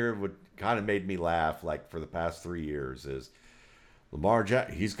used to hear would kind of made me laugh like for the past 3 years is Lamar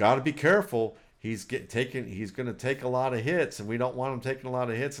Jack, he's got to be careful. He's going to take a lot of hits, and we don't want him taking a lot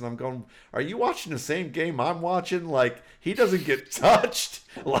of hits. And I'm going, are you watching the same game I'm watching? Like he doesn't get touched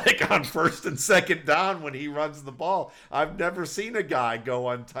like on first and second down when he runs the ball. I've never seen a guy go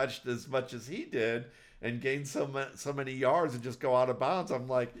untouched as much as he did and gain so many yards and just go out of bounds. I'm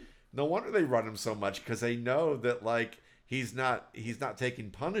like, no wonder they run him so much because they know that like he's not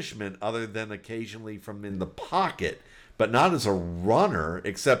taking punishment other than occasionally from in the pocket, but not as a runner,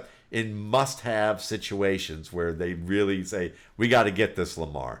 except in must-have situations where they really say, we got to get this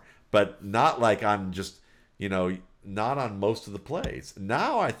Lamar. But not like on just, not on most of the plays.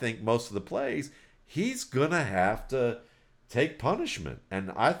 Now I think most of the plays, he's going to have to take punishment.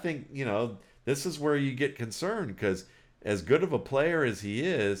 And I think, this is where you get concerned because as good of a player as he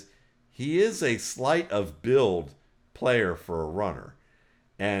is a slight of build player for a runner.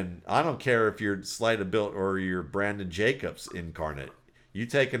 And I don't care if you're slight of build or you're Brandon Jacobs incarnate. You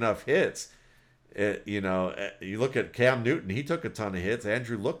take enough hits, you look at Cam Newton, he took a ton of hits.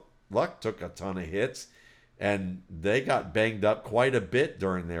 Andrew Luck took a ton of hits, and they got banged up quite a bit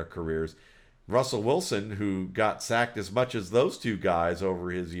during their careers. Russell Wilson, who got sacked as much as those two guys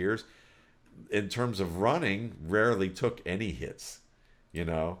over his years, in terms of running, rarely took any hits,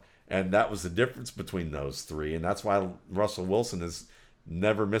 and that was the difference between those three. And that's why Russell Wilson has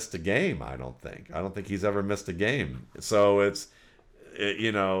never missed a game, I don't think he's ever missed a game. So it's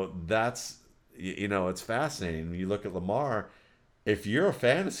it's fascinating. You look at Lamar, if you're a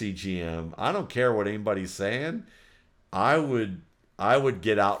fantasy GM, I don't care what anybody's saying, I would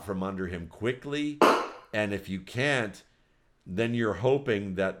get out from under him quickly. And if you can't, then you're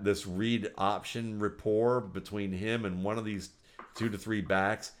hoping that this read option rapport between him and one of these 2 to 3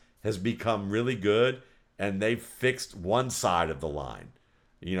 backs has become really good, and they've fixed one side of the line.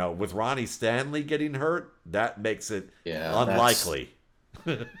 With Ronnie Stanley getting hurt, that makes it unlikely.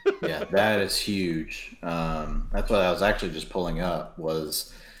 Yeah, that is huge. That's what I was actually just pulling up,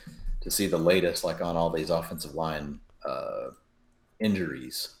 was to see the latest, like on all these offensive line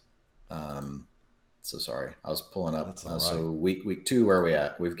injuries. So sorry, I was pulling up. Right. So week 2, where are we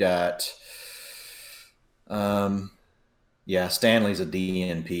at? We've got, Stanley's a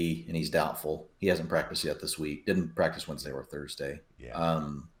DNP and he's doubtful. He hasn't practiced yet this week. Didn't practice Wednesday or Thursday.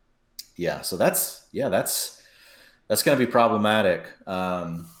 Yeah. So that's going to be problematic.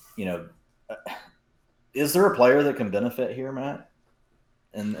 Is there a player that can benefit here, Matt,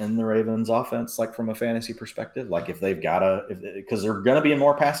 in the Ravens offense, like from a fantasy perspective? Like if they've got because they're going to be in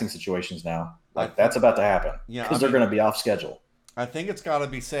more passing situations now. Like that's about to happen. Yeah, because they're going to be off schedule. I think it's got to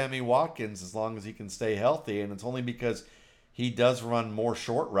be Sammy Watkins as long as he can stay healthy, and it's only because he does run more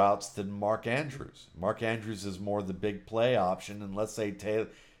short routes than Mark Andrews. Mark Andrews is more the big play option, and let's say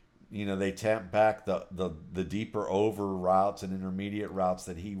they tamp back the deeper over routes and intermediate routes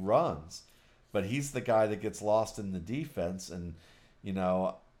that he runs, but he's the guy that gets lost in the defense. And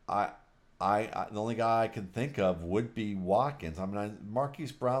I the only guy I can think of would be Watkins. I mean,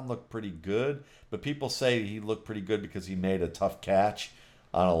 Marquise Brown looked pretty good, but people say he looked pretty good because he made a tough catch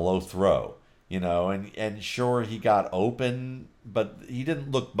on a low throw, and sure, he got open, but he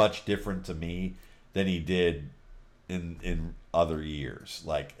didn't look much different to me than he did in other years,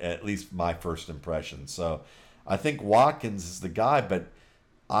 like at least my first impression. So I think Watkins is the guy, but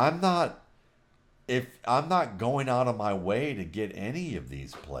I'm not going out of my way to get any of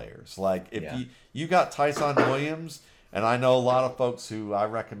these players. Like if you got Tyson Williams, and I know a lot of folks who I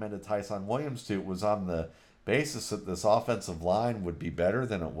recommended Tyson Williams to, it was on the basis that this offensive line would be better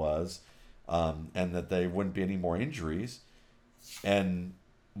than it was, and that there wouldn't be any more injuries. And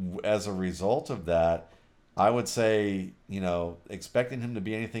as a result of that, I would say, expecting him to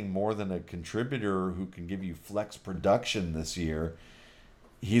be anything more than a contributor who can give you flex production this year,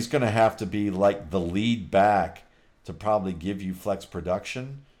 he's going to have to be like the lead back to probably give you flex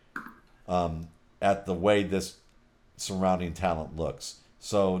production at the way this surrounding talent looks.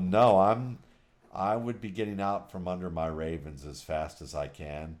 So no, I would be getting out from under my Ravens as fast as I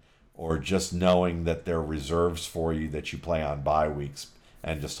can, or just knowing that they're reserves for you that you play on bye weeks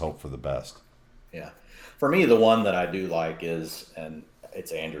and just hope for the best. Yeah. For me, the one that I do like and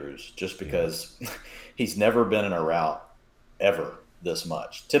it's Andrews, just because he's never been in a route ever this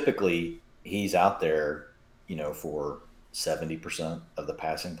much. Typically, he's out there, for 70% of the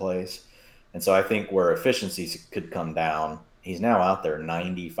passing plays. And so I think where efficiencies could come down, he's now out there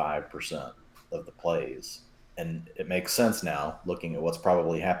 95% of the plays. And it makes sense now, looking at what's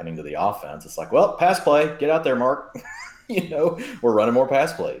probably happening to the offense. It's like, well, pass play, get out there, Mark. We're running more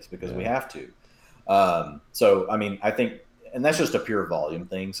pass plays because we have to. So, I mean, I think, and that's just a pure volume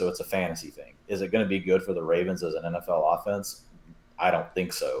thing. So it's a fantasy thing. Is it going to be good for the Ravens as an NFL offense? I don't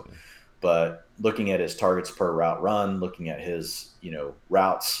think so. But looking at his targets per route run, looking at his,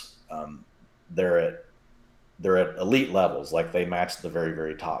 routes, they're at elite levels. Like they match the very,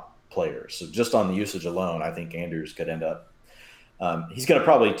 very top players. So just on the usage alone, I think Andrews could end up. He's going to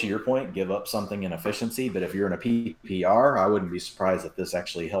probably, to your point, give up something in efficiency. But if you're in a PPR, I wouldn't be surprised if this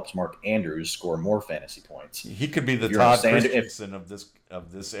actually helps Mark Andrews score more fantasy points. He could be the Todd Christensen of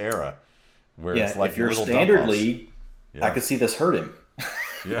this era, where it's like if you're a standard league, I could see this hurt him.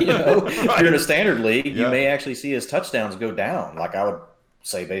 Yeah. If you're in a standard league, you may actually see his touchdowns go down. Like I would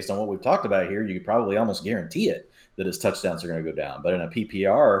say, based on what we've talked about here, you could probably almost guarantee it that his touchdowns are going to go down. But in a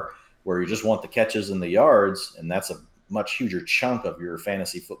PPR, where you just want the catches and the yards, and that's a much huger chunk of your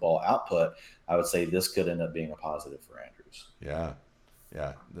fantasy football output, I would say this could end up being a positive for Andrews. Yeah.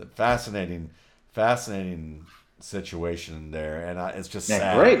 The fascinating situation there, and it's just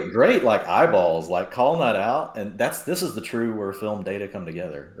sad. Great, like eyeballs, like calling that out, and this is the true where film data come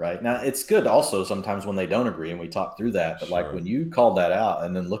together, right? Now it's good also sometimes when they don't agree, and we talk through that, but like when you called that out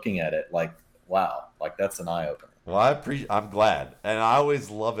and then looking at it, like wow, like that's an eye opener. Well, I'm glad, and I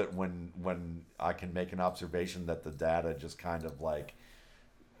always love it when I can make an observation that the data just kind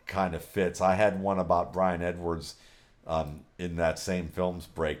of fits. I had one about Brian Edwards in that same films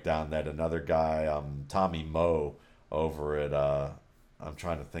breakdown that another guy, Tommy Moe, over at I'm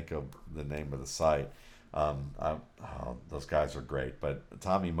trying to think of the name of the site. Those guys are great, but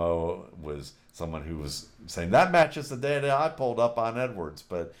Tommy Moe was someone who was saying that matches the data I pulled up on Edwards,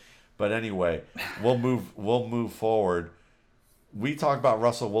 but anyway, we'll move forward. We talked about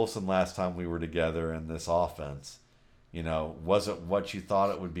Russell Wilson last time we were together in this offense. Was it what you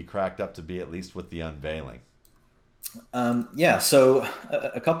thought it would be cracked up to be, at least with the unveiling? So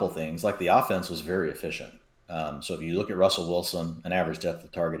a couple things. Like the offense was very efficient. So if you look at Russell Wilson, an average depth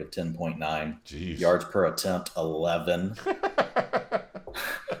of target of 10.9, yards per attempt 11,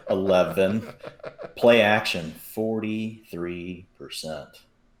 11, play action 43%.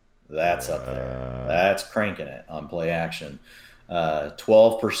 That's up there. That's cranking it on play action.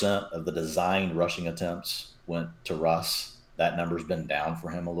 12% of the designed rushing attempts went to Russ. That number's been down for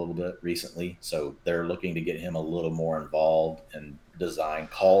him a little bit recently. So they're looking to get him a little more involved in design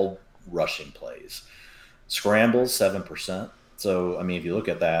called rushing plays. Scrambles, 7%. So, I mean, if you look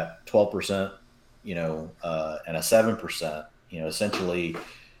at that, 12%, and a 7%, essentially,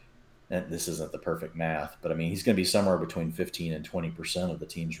 and this isn't the perfect math, but I mean, he's going to be somewhere between 15 and 20% of the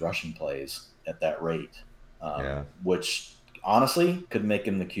team's rushing plays at that rate, which honestly could make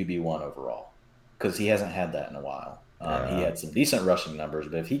him the QB1 overall because he hasn't had that in a while. He had some decent rushing numbers,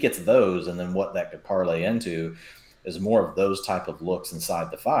 but if he gets those, and then what that could parlay into is more of those type of looks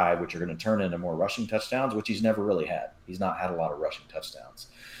inside the 5, which are going to turn into more rushing touchdowns, which he's never really had. He's not had a lot of rushing touchdowns.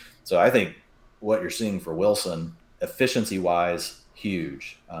 So I think what you're seeing for Wilson, efficiency-wise,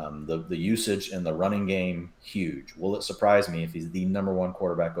 huge. The usage in the running game, huge. Will it surprise me if he's the number 1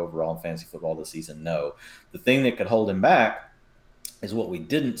 quarterback overall in fantasy football this season? No. The thing that could hold him back is what we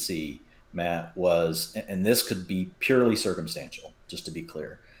didn't see, Matt, was, and this could be purely circumstantial, just to be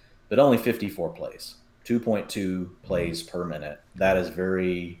clear, but only 54 plays, 2.2 plays per minute. That is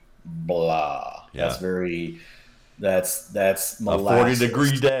very blah. Yeah. That's molasses. A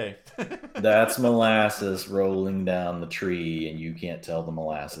 40-degree day. That's molasses rolling down the tree, and you can't tell the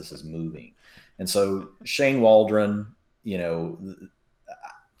molasses is moving. And so Shane Waldron,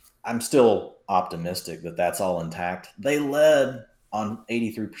 I'm still optimistic that that's all intact. They led on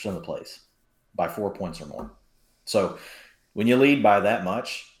 83% of the plays by 4 points or more. So when you lead by that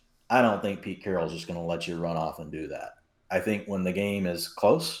much, I don't think Pete Carroll's just going to let you run off and do that. I think when the game is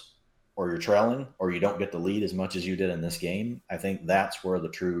close or you're trailing or you don't get the lead as much as you did in this game, I think that's where the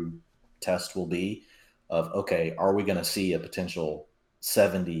true test will be of, okay, are we going to see a potential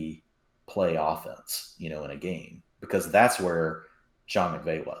 70 play offense, in a game? Because that's where Sean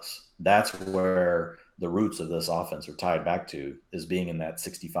McVay was. That's where the roots of this offense are tied back to, is being in that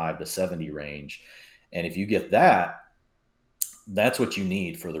 65 to 70 range. And if you get that, that's what you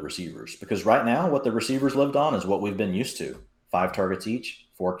need for the receivers. Because right now, what the receivers lived on is what we've been used to. 5 targets each,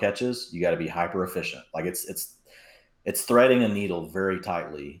 4 catches. You got to be hyper efficient. Like it's threading a needle very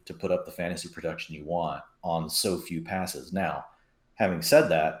tightly to put up the fantasy production you want on so few passes. Now, having said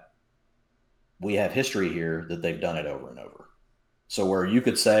that, we have history here that they've done it over and over. So where you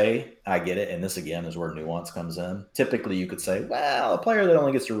could say, I get it, and this again is where nuance comes in. Typically you could say, well, a player that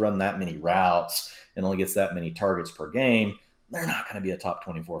only gets to run that many routes and only gets that many targets per game, they're not going to be a top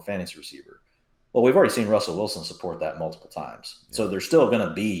 24 fantasy receiver. Well, we've already seen Russell Wilson support that multiple times. So there's still going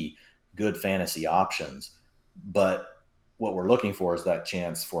to be good fantasy options. But what we're looking for is that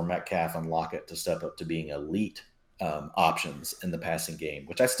chance for Metcalf and Lockett to step up to being elite options in the passing game,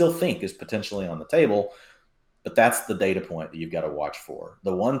 which I still think is potentially on the table. But that's the data point that you've got to watch for.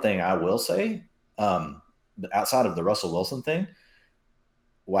 The one thing I will say, outside of the Russell Wilson thing,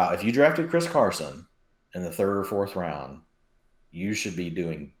 wow, if you drafted Chris Carson in the 3rd or 4th round, you should be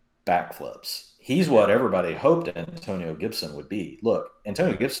doing backflips. He's what everybody hoped Antonio Gibson would be. Look,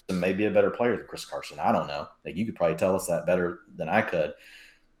 Antonio Gibson may be a better player than Chris Carson. I don't know. Like, you could probably tell us that better than I could.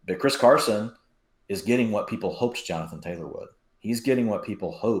 But Chris Carson is getting what people hoped Jonathan Taylor would. He's getting what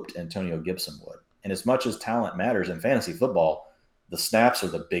people hoped Antonio Gibson would. And as much as talent matters in fantasy football, the snaps are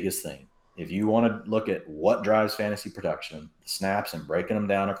the biggest thing. If you want to look at what drives fantasy production, the snaps and breaking them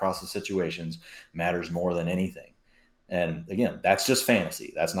down across the situations matters more than anything. And again, that's just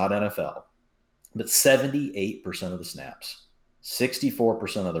fantasy. That's not NFL. But 78% of the snaps,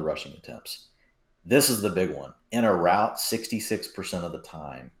 64% of the rushing attempts. This is the big one. In a route, 66% of the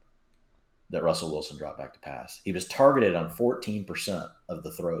time that Russell Wilson dropped back to pass. He was targeted on 14% of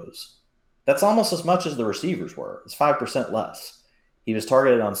the throws. That's almost as much as the receivers were. It's 5% less. He was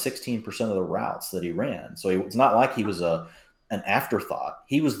targeted on 16% of the routes that he ran. So it's not like he was an afterthought.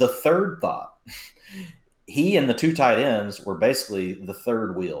 He was the third thought. He and the 2 tight ends were basically the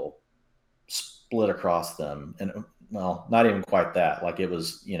third wheel split across them. And, well, not even quite that. Like, it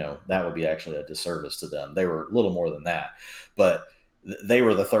was, that would be actually a disservice to them. They were a little more than that. But they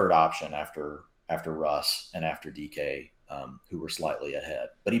were the third option after Russ and after DK. Who were slightly ahead.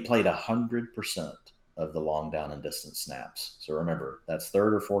 But he played 100% of the long down and distance snaps. So remember, that's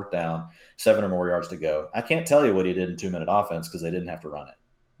 3rd or 4th down, 7 or more yards to go. I can't tell you what he did in 2-minute offense because they didn't have to run it.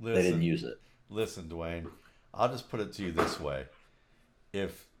 They didn't use it. Listen, Dwayne, I'll just put it to you this way.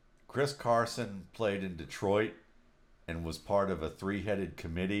 If Chris Carson played in Detroit and was part of a 3-headed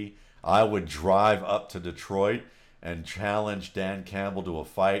committee, I would drive up to Detroit and challenge Dan Campbell to a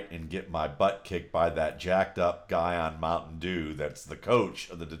fight and get my butt kicked by that jacked up guy on Mountain Dew that's the coach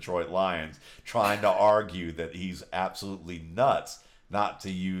of the Detroit Lions, trying to argue that he's absolutely nuts not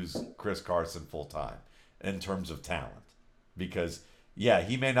to use Chris Carson full time in terms of talent. Because, yeah,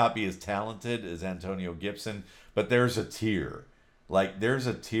 he may not be as talented as Antonio Gibson, but there's a tier. Like, there's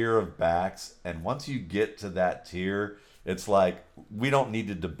a tier of backs, and once you get to that tier, it's like, we don't need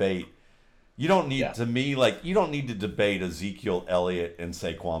to debate. You don't need, to me, like, you don't need to debate Ezekiel Elliott and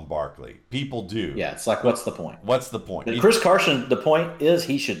Saquon Barkley. People do. Yeah, it's like, what's the point? What's the point? Chris Carson, the point is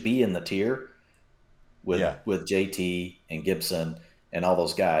he should be in the tier with JT and Gibson and all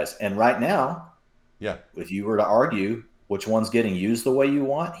those guys. And right now, if you were to argue which one's getting used the way you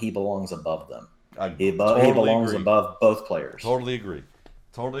want, he belongs above them. He belongs above both players. Totally agree.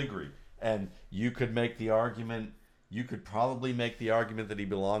 And you could make the argument. You could probably make the argument that he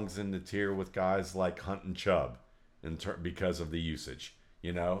belongs in the tier with guys like Hunt and Chubb because of the usage.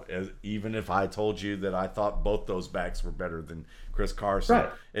 Even if I told you that I thought both those backs were better than Chris Carson, right.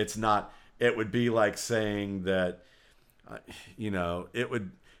 It's not. It would be like saying that, it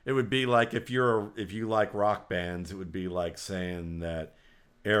would be like if you like rock bands, it would be like saying that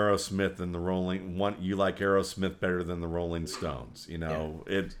Aerosmith and you like Aerosmith better than the Rolling Stones.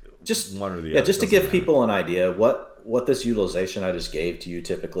 It just one or the other. Just to give people an idea, what this utilization I just gave to you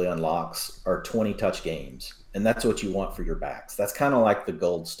typically unlocks are 20 touch games, and that's what you want for your backs. That's kind of like the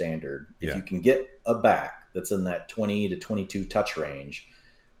gold standard. If you can get a back that's in that 20 to 22 touch range,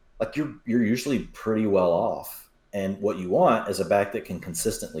 like you're usually pretty well off. And what you want is a back that can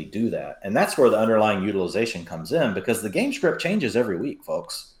consistently do that. And that's where the underlying utilization comes in, because the game script changes every week,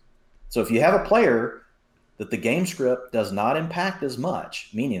 folks. So if you have a player that the game script does not impact as much,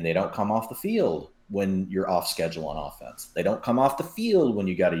 meaning they don't come off the field when you're off schedule on offense. They don't come off the field when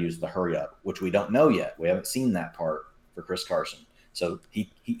you got to use the hurry up, which we don't know yet. We haven't seen that part for Chris Carson. So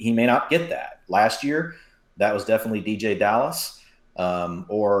he may not get that. Last year, that was definitely DJ Dallas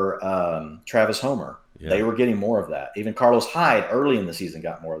or Travis Homer. Yeah. They were getting more of that. Even Carlos Hyde early in the season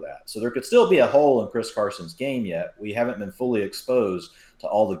got more of that. So there could still be a hole in Chris Carson's game yet. We haven't been fully exposed to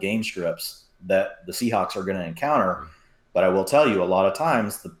all the game scripts that the Seahawks are going to encounter. But I will tell you, a lot of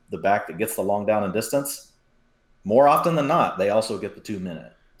times the back that gets the long down and distance, more often than not, they also get the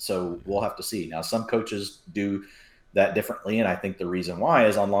 2-minute. So we'll have to see. Now, some coaches do that differently, and I think the reason why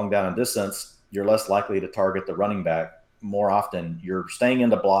is on long down and distance, you're less likely to target the running back. More often, you're staying in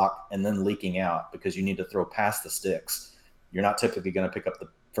the block and then leaking out because you need to throw past the sticks. You're not typically going to pick up the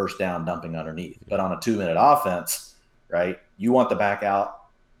first down dumping underneath. But on a 2-minute offense, right, you want the back out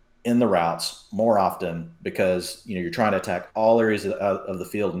in the routes more often because, you know, you're trying to attack all areas of the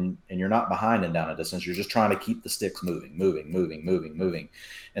field and you're not behind in down and distance. You're just trying to keep the sticks moving.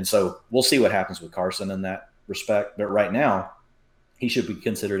 And so we'll see what happens with Carson in that respect. But right now, he should be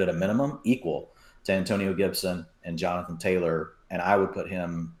considered at a minimum equal to Antonio Gibson and Jonathan Taylor. And I would put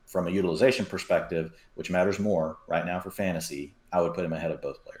him from a utilization perspective, which matters more right now for fantasy, I would put him ahead of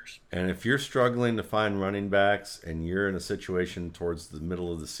both players. And if you're struggling to find running backs and you're in a situation towards the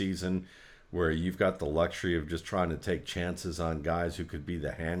middle of the season where you've got the luxury of just trying to take chances on guys who could be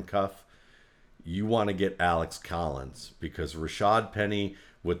the handcuff, you want to get Alex Collins because Rashad Penny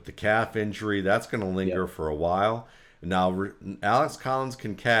with the calf injury, that's going to linger for a while. Now, Alex Collins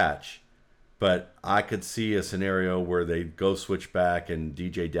can catch, but I could see a scenario where they go switch back and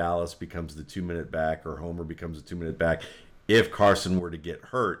DJ Dallas becomes the 2-minute back or Homer becomes a 2-minute back if Carson were to get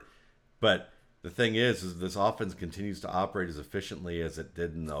hurt. But the thing is this offense continues to operate as efficiently as it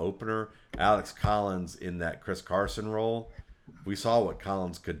did in the opener. Alex Collins in that Chris Carson role, we saw what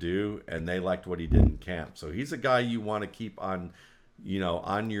Collins could do, and they liked what he did in camp. So he's a guy you want to keep on, you know,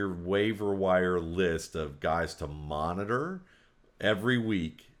 on your waiver wire list of guys to monitor every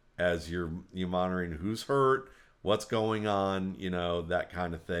week as you're monitoring who's hurt, what's going on, you know, that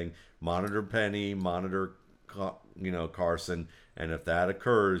kind of thing. Monitor Penny, monitor, you know, Carson, and if that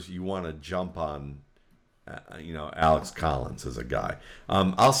occurs, you want to jump on, you know, Alex Collins as a guy.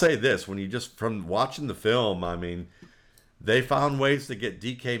 I'll say this: when you just from watching the film, I mean, they found ways to get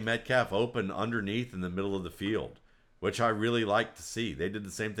DK Metcalf open underneath in the middle of the field, which I really like to see. They did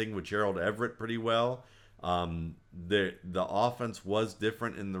the same thing with Gerald Everett pretty well. The offense was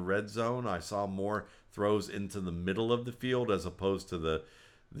different in the red zone. I saw more throws into the middle of the field as opposed to the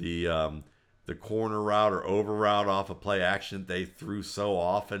corner route or over route off of play action they threw so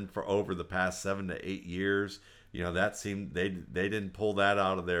often for over the past 7 to 8 years. You know, that seemed they didn't pull that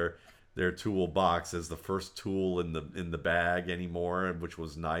out of their toolbox as the first tool in the bag anymore, which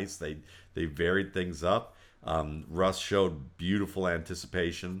was nice. They varied things up. Russ showed beautiful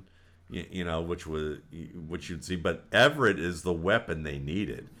anticipation, you know, which you'd see. But Everett is the weapon they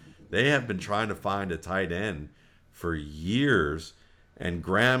needed. They have been trying to find a tight end for years, and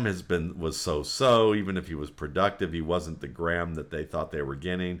Graham was so. Even if he was productive, he wasn't the Graham that they thought they were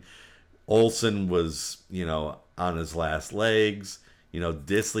getting. Olsen was, you know, on his last legs. You know,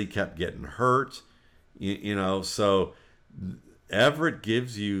 Disley kept getting hurt. You know, so Everett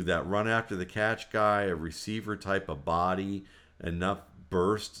gives you that run after the catch guy, a receiver type of body, enough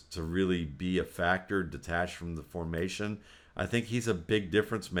burst to really be a factor detached from the formation. I think he's a big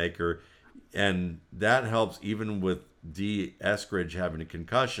difference maker, and that helps even with D. Eskridge having a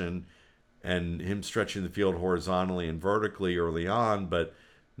concussion and him stretching the field horizontally and vertically early on, but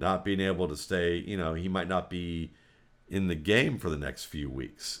not being able to stay, you know, he might not be in the game for the next few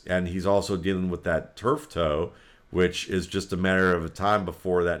weeks. And he's also dealing with that turf toe, which is just a matter of time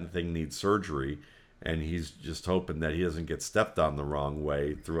before that thing needs surgery. And he's just hoping that he doesn't get stepped on the wrong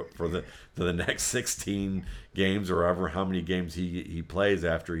way for the next 16 games or however how many games he plays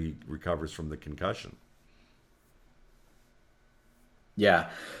after he recovers from the concussion. Yeah.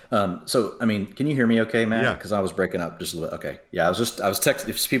 So, I mean, can you hear me okay, Matt? Yeah. Because I was breaking up just a little bit. Okay. Yeah, I was texting.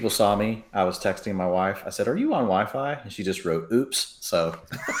 If people saw me, I was texting my wife. I said, "Are you on Wi-Fi?" And she just wrote, "Oops." So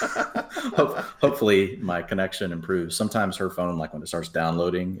hopefully my connection improves. Sometimes her phone, like when it starts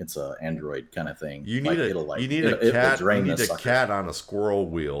downloading, it's a Android kind of thing. You need a cat on a squirrel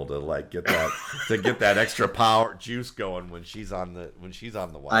wheel to like get that extra power juice going when she's on the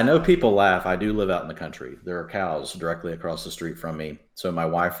Wi-Fi. I know people laugh. I do live out in the country. There are cows directly across the street from me. So my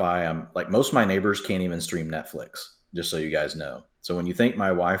Wi-Fi, I'm like most of my neighbors can't even stream Netflix, just so you guys know. So when you think my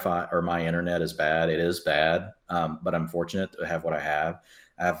Wi-Fi or my internet is bad, it is bad. But I'm fortunate to have what I have.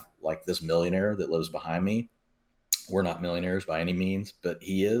 I have like this millionaire that lives behind me. We're not millionaires by any means, but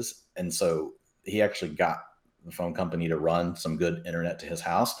he is. And so he actually got the phone company to run some good internet to his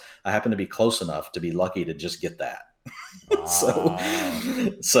house. I happened to be close enough to be lucky to just get that. Yeah.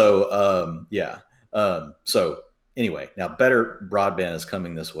 So anyway, now better broadband is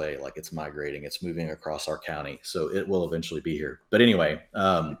coming this way. Like it's migrating, it's moving across our county. So it will eventually be here. But anyway,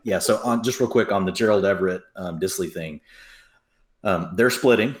 yeah. So on just real quick on the Gerald Everett Dissly thing, they're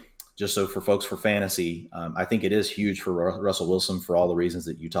splitting. Just so for folks for fantasy, I think it is huge for Russell Wilson for all the reasons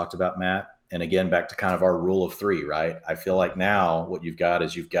that you talked about, Matt. And again, back to kind of our rule of three, right? I feel like now what you've got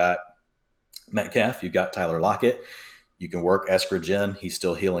is you've got Metcalf, you've got Tyler Lockett. You can work Eskridge. He's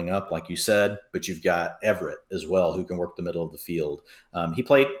still healing up, like you said, but you've got Everett as well, who can work the middle of the field.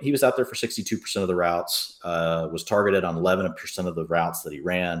 He was out there for 62% of the routes, was targeted on 11% of the routes that he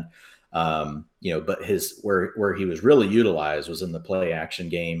ran. But where he was really utilized was in the play action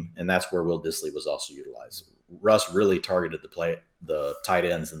game. And that's where Will Dissly was also utilized. Russ really targeted the tight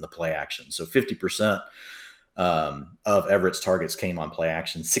ends in the play action. So 50%, of Everett's targets came on play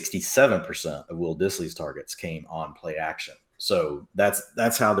action. 67% of Will Dissly's targets came on play action. So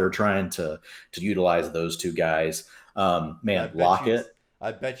that's how they're trying to utilize those two guys. Lockett.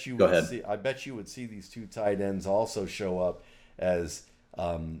 I bet you would see these two tight ends also show up as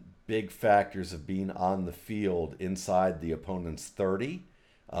big factors of being on the field inside the opponent's 30,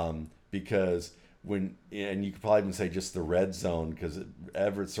 because and you could probably even say just the red zone, because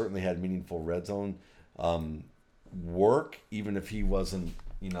Everett certainly had meaningful red zone work, even if he wasn't,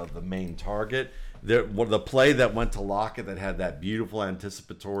 the main target. The play that went to Lockett that had that beautiful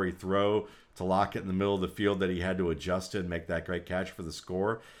anticipatory throw to Lockett in the middle of the field that he had to adjust to and make that great catch for the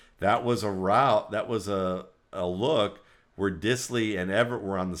score. That was a route. That was a look where Dissly and Everett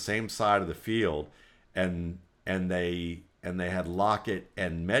were on the same side of the field, and they had Lockett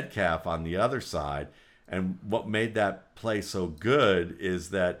and Metcalf on the other side. And what made that play so good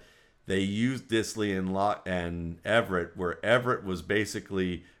is that they used Dissly and Everett, where Everett was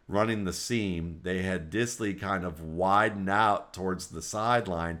basically running the seam. They had Dissly kind of widen out towards the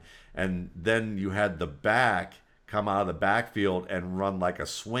sideline, and then you had the back come out of the backfield and run like a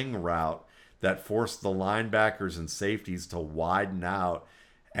swing route that forced the linebackers and safeties to widen out.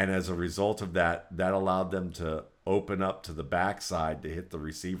 And as a result of that allowed them to open up to the backside to hit the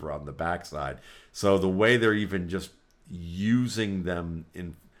receiver on the backside. So the way they're even just using them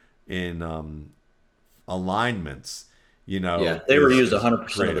in alignments, they were used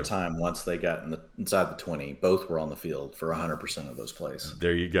 100% of the time. Once they got inside the 20, both were on the field for 100% of those plays.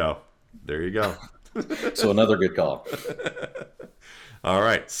 There you go. So another good call. All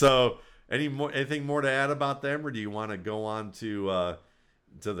right. So anything more to add about them, or do you want to go on to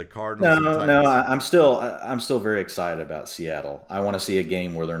the Cardinals? No. I'm still very excited about Seattle. I want to see a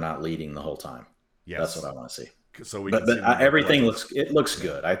game where they're not leading the whole time. Yes, that's what I want to see. So everything looks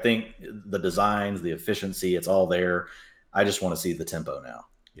good. I think the designs, the efficiency, it's all there. I just want to see the tempo now.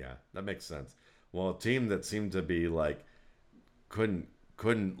 Yeah, that makes sense. Well, a team that seemed to be like couldn't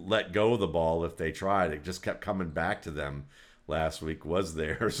let go of the ball if they tried. It just kept coming back to them last week was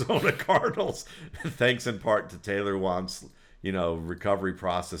the Arizona Cardinals. Thanks in part to Taylor Watt's recovery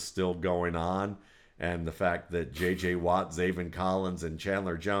process still going on, and the fact that J.J. Watt, Zaven Collins, and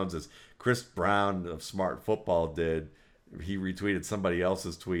Chandler Jones, as Chris Brown of Smart Football did, he retweeted somebody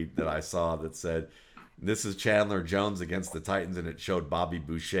else's tweet that I saw that said, "This is Chandler Jones against the Titans," and it showed Bobby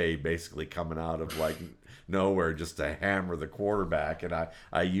Boucher basically coming out of like nowhere just to hammer the quarterback. And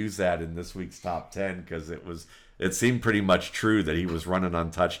I used that in this week's top 10 because it seemed pretty much true that he was running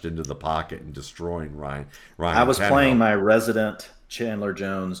untouched into the pocket and destroying Ryan. I was playing my resident Chandler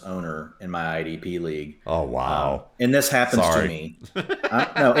Jones owner in my IDP league. Oh, wow. And this happens to me.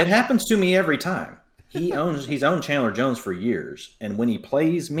 No, it happens to me every time. He's owned Chandler Jones for years. And when he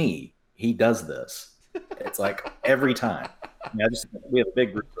plays me, he does this. It's like every time. We have a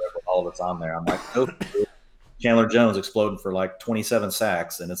big group with all of us on there. I'm like, oh, Chandler Jones exploding for like 27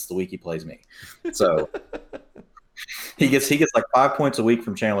 sacks, and it's the week he plays me. So he gets like 5 points a week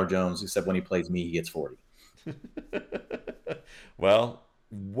from Chandler Jones, except when he plays me, he gets 40. Well,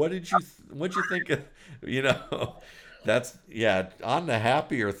 what did you think of, that's, on the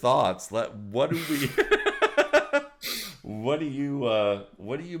happier thoughts. What do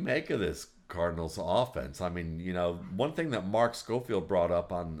you make of this Cardinals offense? I mean, one thing that Mark Schofield brought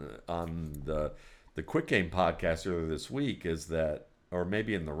up on the Quick Game podcast earlier this week is that, or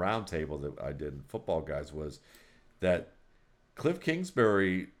maybe in the roundtable that I did, Football Guys, was that Cliff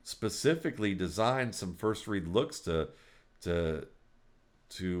Kingsbury specifically designed some first read looks to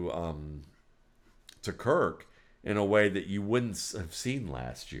Kirk in a way that you wouldn't have seen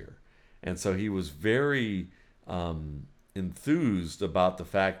last year. And so he was very enthused about the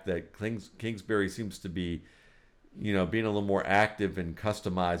fact that Kingsbury seems to be, being a little more active in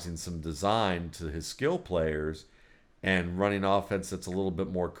customizing some design to his skill players and running offense that's a little bit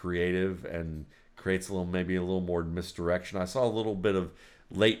more creative and creates maybe a little more misdirection. I saw a little bit of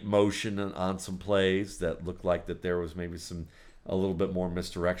late motion on some plays that looked like that there was maybe a little bit more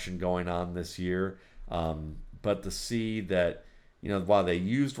misdirection going on this year. But to see that, while they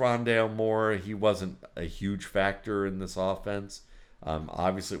used Rondale Moore, he wasn't a huge factor in this offense.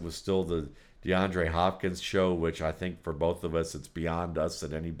 Obviously, it was still the DeAndre Hopkins show, which I think for both of us, it's beyond us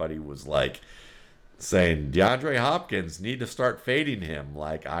that anybody was like saying DeAndre Hopkins need to start fading him.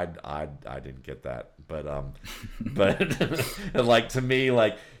 Like I didn't get that, but like to me,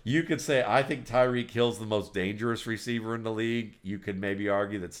 like you could say I think Tyreek Hill's the most dangerous receiver in the league. You could maybe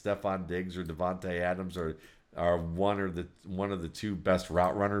argue that Stephon Diggs or Devontae Adams are one of the two best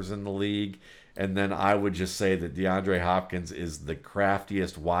route runners in the league. And then I would just say that DeAndre Hopkins is the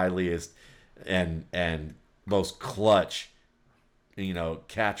craftiest, wiliest, and most clutch,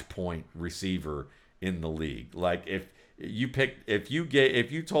 catch point receiver in the league. Like if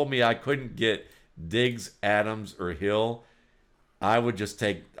you told me I couldn't get Diggs, Adams, or Hill, I'd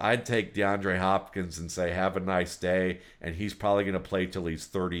take DeAndre Hopkins and say have a nice day, and he's probably going to play till he's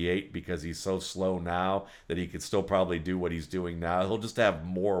 38 because he's so slow now that he could still probably do what he's doing now. He'll just have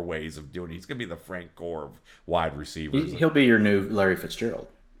more ways of doing it. He's going to be the Frank Gore of wide receivers. He'll be your new Larry Fitzgerald.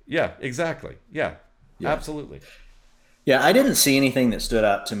 Yeah, exactly. Yeah, absolutely. Yeah, I didn't see anything that stood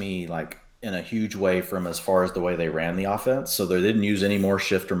out to me like in a huge way from as far as the way they ran the offense. So they didn't use any more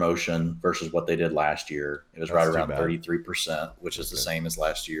shift or motion versus what they did last year. It was right around 33%, which is the same as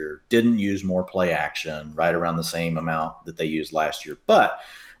last year. Didn't use more play action, right around the same amount that they used last year. But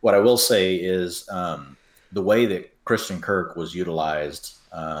what I will say is the way that Christian Kirk was utilized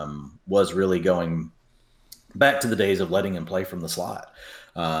was really going back to the days of letting him play from the slot.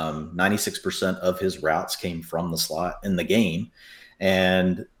 96% of his routes came from the slot in the game.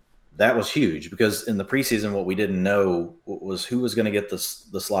 And that was huge because in the preseason, what we didn't know was who was going to get the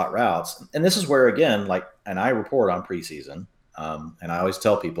slot routes. And this is where, again, and I report on preseason, and I always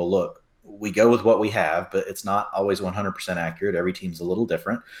tell people, look, we go with what we have, but it's not always 100% accurate. Every team's a little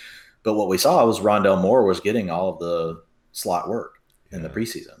different. But what we saw was Rondale Moore was getting all of the slot work in the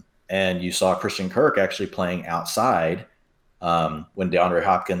preseason. And you saw Christian Kirk actually playing outside when DeAndre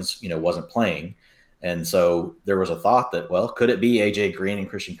Hopkins, wasn't playing. And so there was a thought that, well, could it be AJ Green and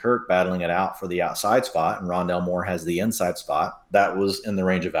Christian Kirk battling it out for the outside spot and Rondale Moore has the inside spot? That was in the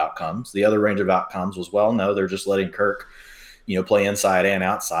range of outcomes. The other range of outcomes was, well, no, they're just letting Kirk, play inside and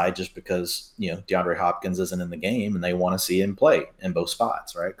outside just because, DeAndre Hopkins isn't in the game and they want to see him play in both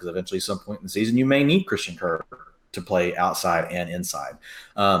spots, right? Because eventually some point in the season, you may need Christian Kirk to play outside and inside.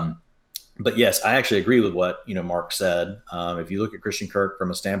 But yes, I actually agree with what Mark said. If you look at Christian Kirk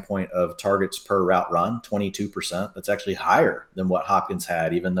from a standpoint of targets per route run, 22%, that's actually higher than what Hopkins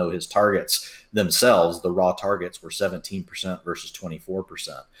had, even though his targets themselves, the raw targets, were 17% versus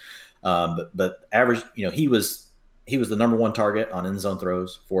 24%. But average, he was the number one target on end zone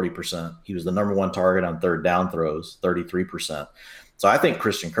throws, 40%. He was the number one target on third down throws, 33%. So I think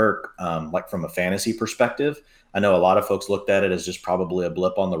Christian Kirk, from a fantasy perspective, I know a lot of folks looked at it as just probably a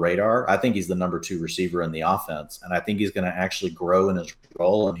blip on the radar. I think he's the number 2 receiver in the offense, and I think he's going to actually grow in his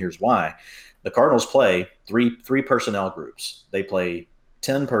role, and here's why. The Cardinals play three personnel groups. They play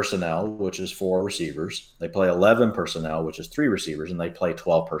 10 personnel, which is 4 receivers. They play 11 personnel, which is 3 receivers, and they play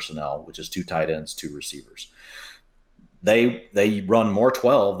 12 personnel, which is 2 tight ends, 2 receivers. They run more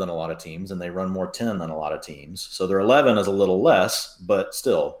 12 than a lot of teams, and they run more 10 than a lot of teams. So their 11 is a little less, but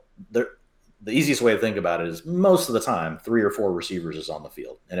still, the easiest way to think about it is most of the time 3 or 4 receivers is on the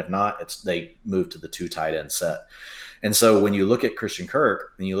field. And if not, they move to the 2 tight end set. And so when you look at Christian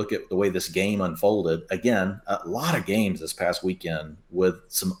Kirk and you look at the way this game unfolded, again, a lot of games this past weekend with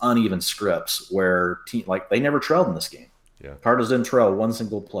some uneven scripts where they never trailed in this game. Yeah. Cardinals didn't trail one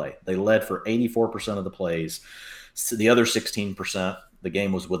single play. They led for 84% of the plays. So the other 16%, the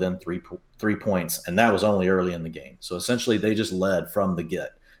game was within three points, and that was only early in the game. So essentially they just led from the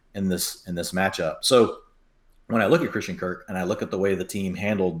get in this matchup. So when I look at Christian Kirk and I look at the way the team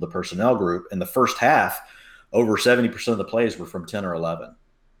handled the personnel group in the first half, over 70% of the plays were from 10 or 11.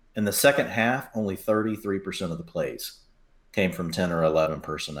 In the second half, only 33% of the plays came from 10 or 11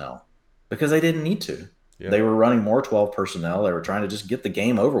 personnel because they didn't need to. Yeah. They were running more 12 personnel. They were trying to just get the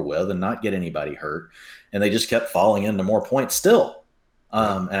game over with and not get anybody hurt. And they just kept falling into more points still.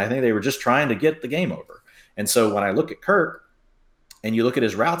 And I think they were just trying to get the game over. And so when I look at Kirk, and you look at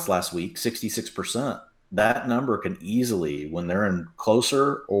his routes last week, 66%, that number can easily, when they're in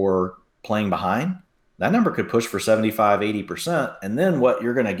closer or playing behind, that number could push for 75, 80%. And then what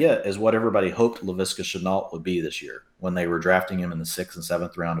you're going to get is what everybody hoped Laviska Shenault would be this year when they were drafting him in the 6th and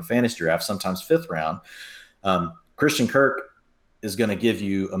 7th round of fantasy draft, sometimes 5th round. Christian Kirk is going to give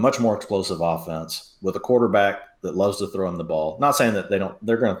you a much more explosive offense with a quarterback that loves to throw him the ball. Not saying that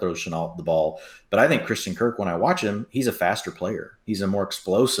they're going to throw Shenault the ball, but I think Christian Kirk, when I watch him, he's a faster player. He's a more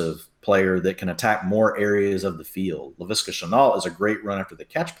explosive player that can attack more areas of the field. Laviska Shenault is a great run after the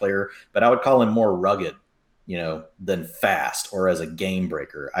catch player, but I would call him more rugged, than fast or as a game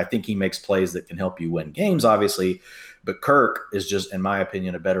breaker. I think he makes plays that can help you win games, obviously, but Kirk is just, in my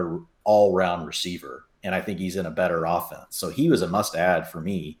opinion, a better all-round receiver. And I think he's in a better offense. So he was a must-add for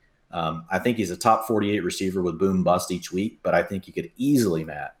me. I think he's a top 48 receiver with boom bust each week, but I think he could easily,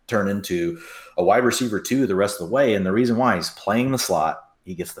 Matt, turn into a wide receiver 2 the rest of the way. And the reason why, he's playing the slot.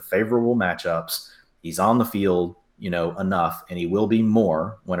 He gets the favorable matchups. He's on the field, enough, and he will be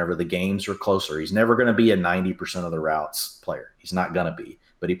more whenever the games are closer. He's never going to be a 90% of the routes player. He's not going to be.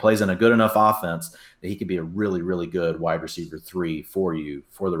 But he plays in a good enough offense that he could be a really, really good wide receiver 3 for you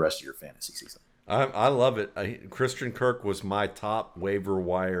for the rest of your fantasy season. I love it. Christian Kirk was my top waiver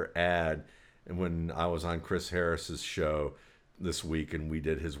wire ad when I was on Chris Harris's show this week, and we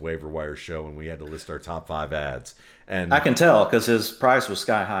did his waiver wire show, and we had to list our top 5 ads. And I can tell because his price was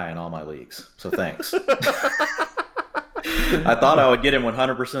sky high in all my leagues. So thanks. I thought I would get him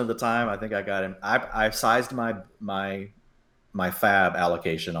 100% of the time. I think I got him. I sized my fab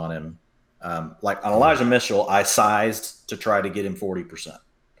allocation on him. Like on Elijah Mitchell, I sized to try to get him 40%.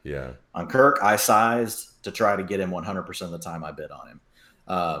 Yeah. On Kirk, I sized to try to get him 100% of the time I bid on him,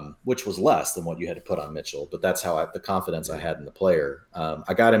 which was less than what you had to put on Mitchell. But that's how the confidence I had in the player.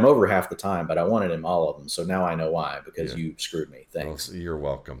 I got him over half the time, but I wanted him all of them. So now I know why, because you screwed me. Thanks. Well, you're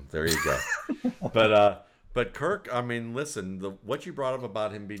welcome. There you go. But Kirk, I mean, listen, what you brought up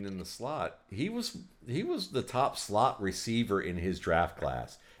about him being in the slot, he was the top slot receiver in his draft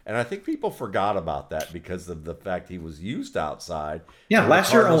class. And I think people forgot about that because of the fact he was used outside. Yeah,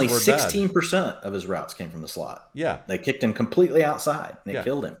 last year only 16% of his routes came from the slot. Yeah. They kicked him completely outside. They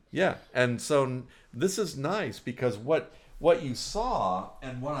killed him. Yeah, and so this is nice because what you saw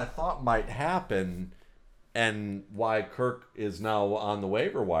and what I thought might happen and why Kirk is now on the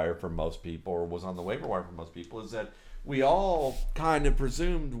waiver wire for most people, or was on the waiver wire for most people, is that we all kind of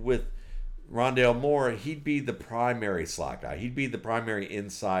presumed with Rondale Moore, he'd be the primary slot guy. He'd be the primary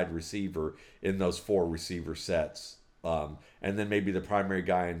inside receiver in those 4 receiver sets. And then maybe the primary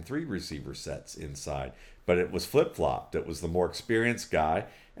guy in 3 receiver sets inside. But it was flip-flopped. It was the more experienced guy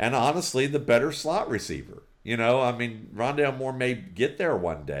and honestly the better slot receiver. I mean, Rondale Moore may get there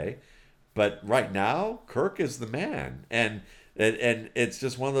one day, but right now, Kirk is the man. And it's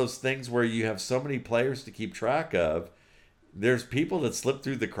just one of those things where you have so many players to keep track of. There's people that slip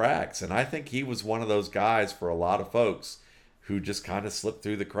through the cracks, and I think he was one of those guys for a lot of folks who just kind of slipped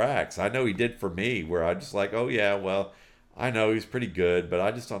through the cracks. I know he did for me, where I just like, oh yeah, well, I know he's pretty good, but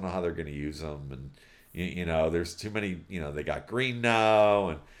I just don't know how they're going to use him. And there's too many. They got Green now,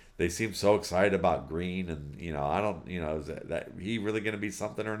 and they seem so excited about Green, and I don't, is that he really going to be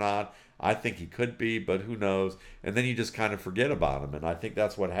something or not? I think he could be, but who knows? And then you just kind of forget about him, and I think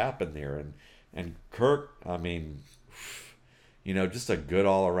that's what happened there. And Kirk, I mean, just a good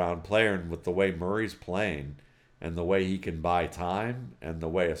all-around player. And with the way Murray's playing and the way he can buy time and the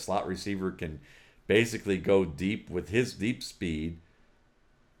way a slot receiver can basically go deep with his deep speed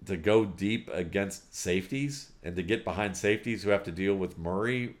to go deep against safeties and to get behind safeties who have to deal with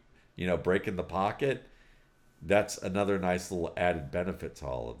Murray, breaking the pocket, that's another nice little added benefit to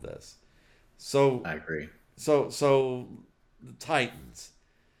all of this. So I agree. So the Titans.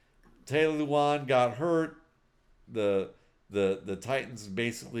 Taylor Lewan got hurt. The Titans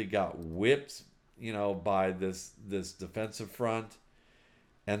basically got whipped, by this defensive front.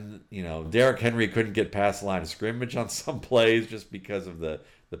 And, Derrick Henry couldn't get past the line of scrimmage on some plays just because of the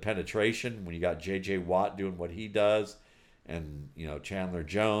penetration. When you got J.J. Watt doing what he does and, Chandler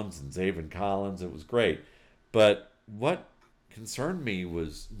Jones and Zaven Collins, it was great. But what concerned me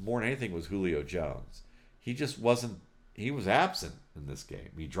was more than anything was Julio Jones. He just wasn't – he was absent in this game.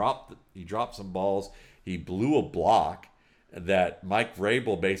 He dropped some balls. He blew a block that Mike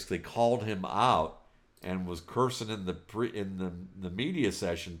Vrabel basically called him out and was cursing in the media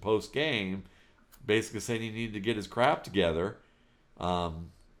session post game, basically saying he needed to get his crap together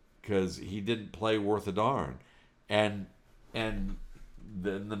because he didn't play worth a darn. And then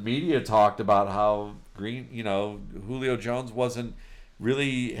the media talked about how Julio Jones hasn't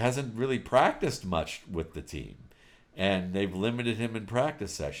really practiced much with the team, and they've limited him in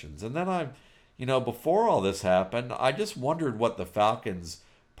practice sessions. And then before all this happened, I just wondered what the Falcons'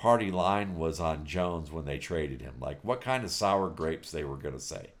 party line was on Jones when they traded him. Like what kind of sour grapes they were going to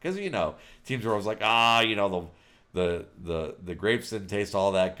say. Because, teams were always like, the grapes didn't taste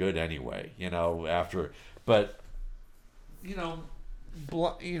all that good anyway, after. But,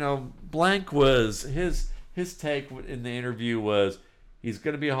 Blank was, his take in the interview was, he's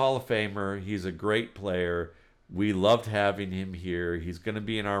going to be a Hall of Famer. He's a great player. We loved having him here. He's going to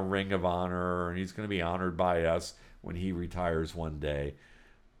be in our Ring of Honor, and he's going to be honored by us when he retires one day.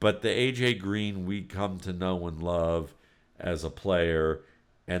 But the A.J. Green we come to know and love as a player,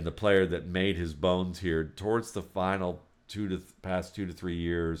 and the player that made his bones here towards the final past 2 to 3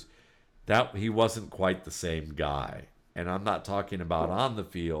 years, that he wasn't quite the same guy. And I'm not talking about on the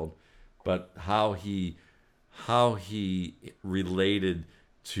field, but how he related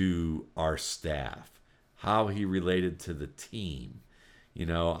to our staff, how he related to the team,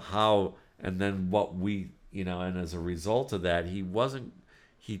 and then what we, and as a result of that,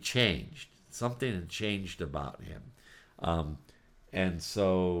 he changed. Something had changed about him. And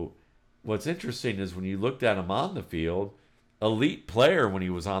so what's interesting is when you looked at him on the field, elite player when he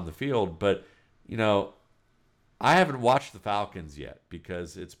was on the field, but, I haven't watched the Falcons yet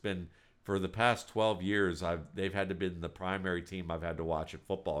because it's been, for the past 12 years, they've had to be the primary team I've had to watch at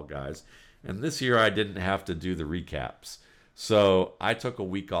Football Guys. And this year I didn't have to do the recaps. So I took a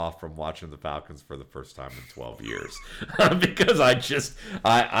week off from watching the Falcons for the first time in 12 years because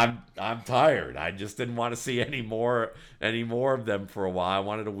I'm tired. I just didn't want to see any more of them for a while. I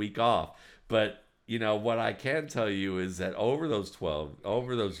wanted a week off. But what I can tell you is that over those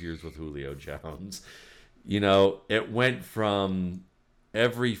years with Julio Jones, it went from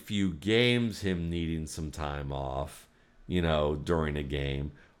every few games him needing some time off, during a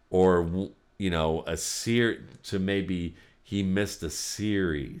game, or to maybe he missed a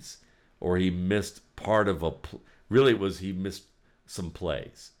series, or he missed part of he missed some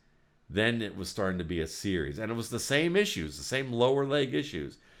plays. Then it was starting to be a series, and it was the same issues, the same lower leg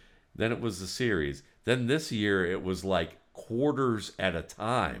issues. Then it was the series. Then this year it was like quarters at a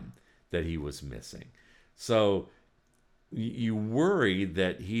time that he was missing. So you worry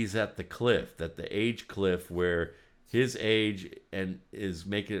that he's at the cliff, that the age cliff where his age and is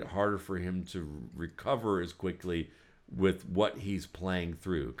making it harder for him to recover as quickly with what he's playing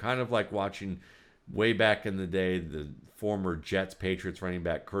through. Kind of like watching way back in the day, the former Jets Patriots running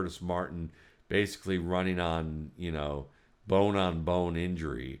back Curtis Martin basically running on, bone-on-bone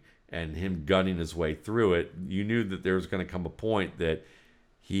injury and him gunning his way through it. You knew that there was going to come a point that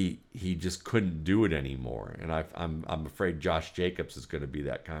he just couldn't do it anymore, and I'm afraid Josh Jacobs is going to be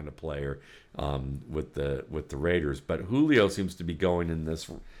that kind of player with the Raiders. But Julio seems to be going in this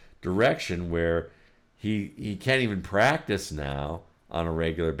direction where he can't even practice now on a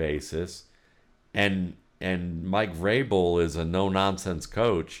regular basis, and Mike Vrabel is a no nonsense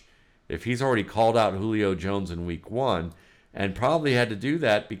coach. If he's already called out Julio Jones in week 1, and probably had to do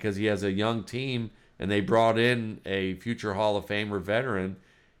that because he has a young team and they brought in a future Hall of Famer veteran.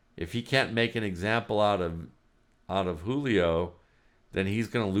 If he can't make an example out of Julio, then he's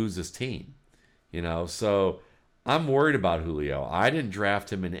going to lose his team, So I'm worried about Julio. I didn't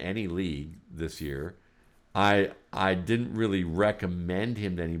draft him in any league this year. I didn't really recommend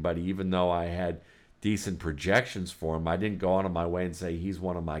him to anybody, even though I had decent projections for him. I didn't go out of my way and say he's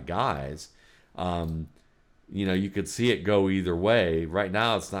one of my guys. You could see it go either way. Right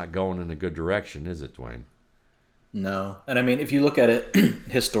now, it's not going in a good direction, is it, Dwayne? No. And I mean, if you look at it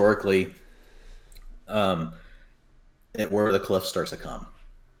historically, where the cliff starts to come,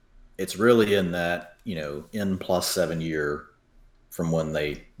 it's really in that, N plus 7 year from when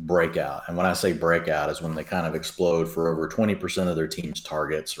they break out. And when I say break out is when they kind of explode for over 20% of their team's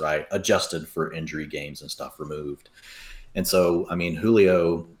targets, right? Adjusted for injury games and stuff removed. And so, I mean,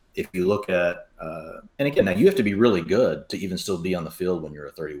 Julio, if you look at, and again, now you have to be really good to even still be on the field when you're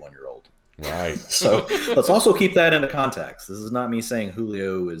a 31-year-old. Right. So let's also keep that into context. This is not me saying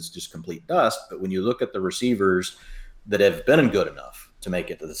Julio is just complete dust, but when you look at the receivers that have been good enough to make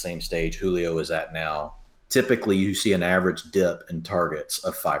it to the same stage Julio is at now, typically you see an average dip in targets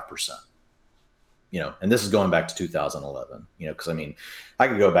of 5%. And this is going back to 2011, because I mean, I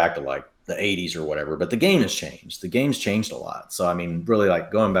could go back to like the 80s or whatever, but the game has changed. The game's changed a lot. So, I mean, really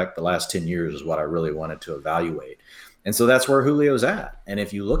like going back the last 10 years is what I really wanted to evaluate. And so that's where Julio's at. And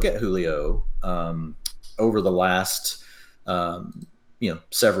if you look at Julio over the last,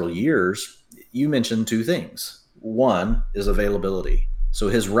 several years, you mentioned two things. One is availability. So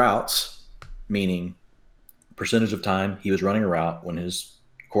his routes, meaning percentage of time he was running a route when his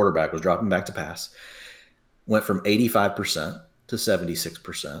quarterback was dropping back to pass, went from 85% to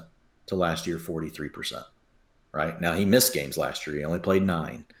 76% to last year 43%. right? Now he missed games last year. He only played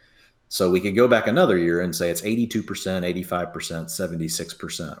 9. So we could go back another year and say it's 82%, 85%,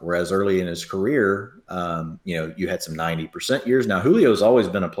 76%. Whereas early in his career, you had some 90% years. Now Julio's always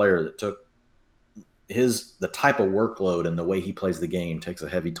been a player that took the type of workload and the way he plays the game takes a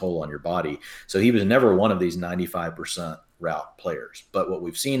heavy toll on your body. So he was never one of these 95% route players. But what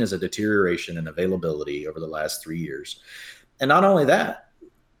we've seen is a deterioration in availability over the last 3 years. And not only that,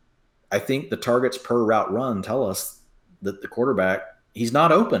 I think the targets per route run tell us that the quarterback, he's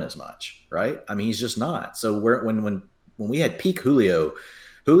not open as much, right? I mean, he's just not. So when we had peak Julio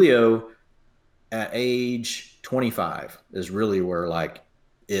at age 25 is really where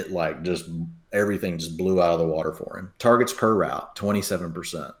just everything just blew out of the water for him. Targets per route,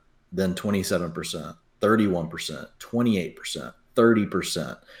 27%, then 27%, 31%, 28%,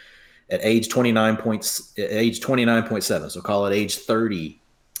 30%. At age 29.7, so call it age 30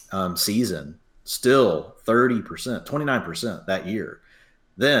 season, still 30%, 29% that year.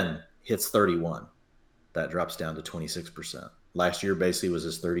 Then hits 31. That drops down to 26%. Last year basically was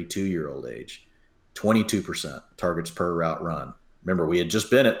his 32-year-old age. 22% targets per route run. Remember, we had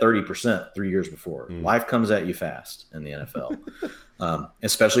just been at 30% 3 years before. Life comes at you fast in the NFL,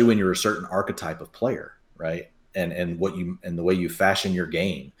 especially when you're a certain archetype of player, right? And the way you fashion your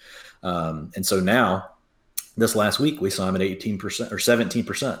game. And so now, this last week, we saw him at 18% or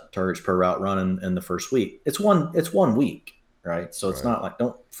 17% targets per route run in the first week. It's one week, right? So it's not like,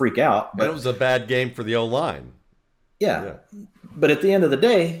 don't freak out. But it was a bad game for the O-line. Yeah. But at the end of the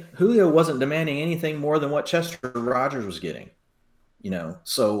day, Julio wasn't demanding anything more than what Chester Rogers was getting.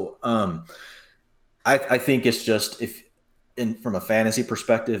 So I think it's just from a fantasy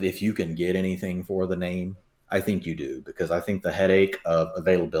perspective, if you can get anything for the name, I think you do, because I think the headache of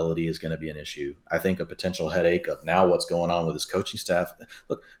availability is going to be an issue. I think a potential headache of now what's going on with his coaching staff.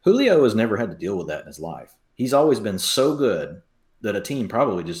 Look, Julio has never had to deal with that in his life. He's always been so good that a team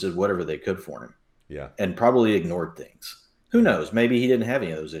probably just did whatever they could for him. Yeah. And probably ignored things. Who knows? Maybe he didn't have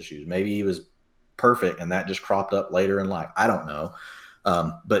any of those issues. Maybe he was perfect and that just cropped up later in life. I don't know.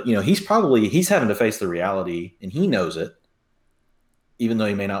 But he's having to face the reality, and he knows it, even though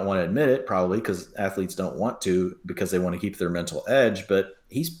he may not want to admit it, probably because athletes don't want to, because they want to keep their mental edge. But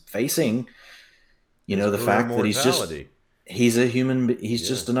he's facing, the fact that he's a human. He's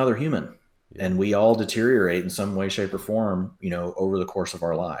just another human. Yeah. And we all deteriorate in some way, shape, or form, over the course of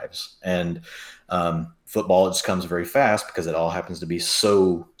our lives. And football, it just comes very fast because it all happens to be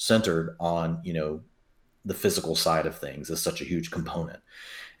so centered on, the physical side of things is such a huge component.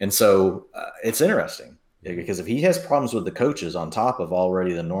 And so it's interesting because if he has problems with the coaches on top of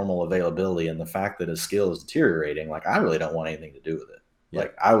already the normal availability and the fact that his skill is deteriorating, I really don't want anything to do with it. Yeah.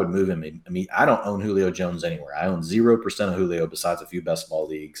 I would move him. I mean, I don't own Julio Jones anywhere. I own 0% of Julio besides a few best ball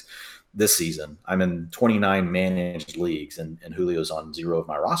leagues this season. I'm in 29 managed leagues and Julio's on 0 of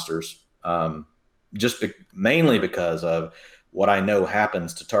my rosters. Mainly because of what I know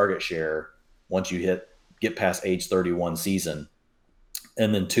happens to target share once you get past age 31 season,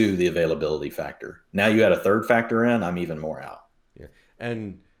 and then 2, the availability factor. Now you add a third factor in, I'm even more out. Yeah.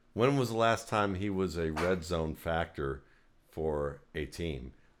 And when was the last time he was a red zone factor for a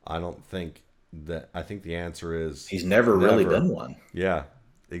team? I think the answer is he's never really been one. Yeah,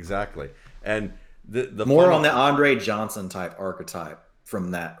 exactly. And the more on the Andre Johnson type archetype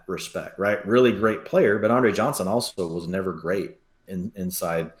from that respect, right? Really great player, but Andre Johnson also was never great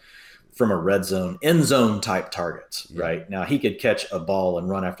inside from a red zone, end zone type targets, right? Now he could catch a ball and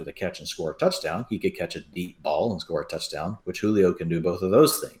run after the catch and score a touchdown. He could catch a deep ball and score a touchdown, which Julio can do both of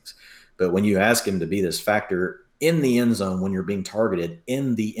those things. But when you ask him to be this factor in the end zone, when you're being targeted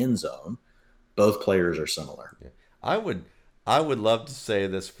in the end zone, both players are similar. Yeah. I would love to say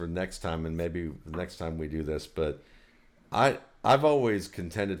this for next time, and maybe the next time we do this, but I've always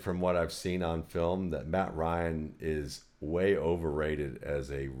contended from what I've seen on film that Matt Ryan is way overrated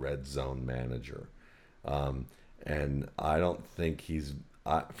as a red zone manager. And I don't think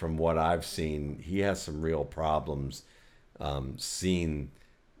from what I've seen, he has some real problems seeing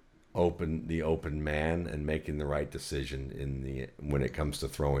the open man and making the right decision when it comes to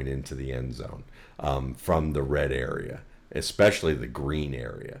throwing into the end zone from the red area, especially the green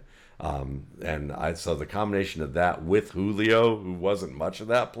area. So the combination of that with Julio, who wasn't much of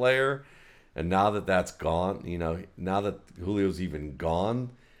that player, and now that that's gone, now that Julio's even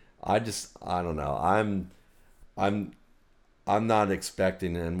gone, I don't know. I'm not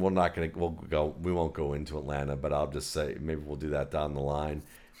expecting, and we won't go into Atlanta, but I'll just say maybe we'll do that down the line,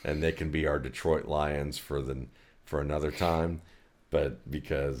 and they can be our Detroit Lions for another time. But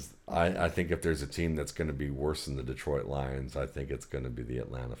because I think if there's a team that's going to be worse than the Detroit Lions, I think it's going to be the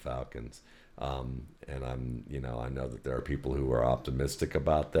Atlanta Falcons. And I know that there are people who are optimistic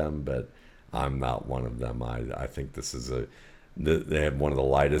about them, but I'm not one of them. I think this is they have one of the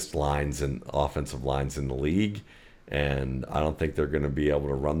lightest lines and offensive lines in the league, and I don't think they're going to be able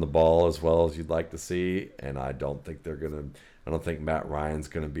to run the ball as well as you'd like to see. And I don't think Matt Ryan's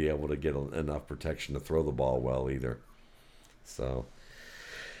going to be able to get enough protection to throw the ball well either. So,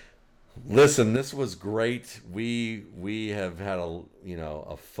 listen, this was great. We have had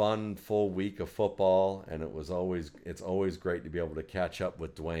a fun full week of football, and it's always great to be able to catch up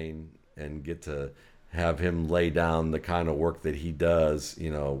with Dwayne and get to have him lay down the kind of work that he does,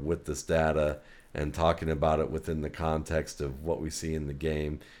 with this data and talking about it within the context of what we see in the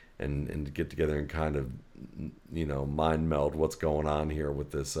game, and to get together and kind of mind meld what's going on here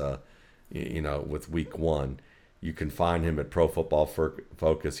with this with week one. You can find him at Pro Football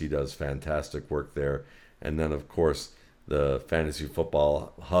Focus. He does fantastic work there. And then, of course, the Fantasy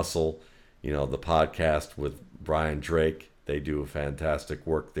Football Hustle, the podcast with Brian Drake. They do a fantastic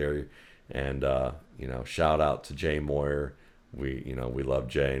work there. And, shout out to Jay Moyer. We love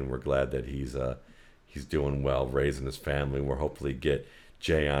Jay, and we're glad that he's doing well, raising his family. We'll hopefully get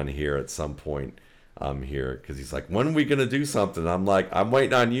Jay on here at some point here, because he's like, when are we going to do something? I'm like, I'm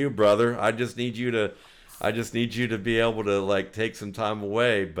waiting on you, brother. I just need you to be able to take some time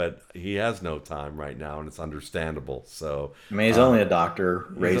away, but he has no time right now, and it's understandable. So he's only a doctor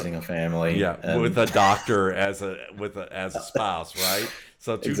raising a family. Yeah, with a doctor as a spouse, right?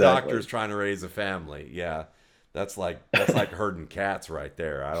 So two doctors trying to raise a family. Yeah, that's like herding cats right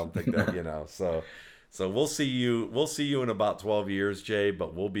there. I don't think that So we'll see you in about 12 years, Jay.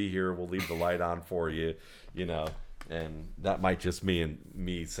 But we'll be here. We'll leave the light on for you. And that might just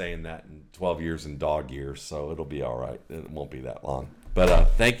me saying that in 12 years in dog years, so it'll be all right. It won't be that long. But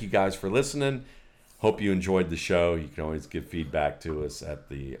thank you guys for listening. Hope you enjoyed the show. You can always give feedback to us at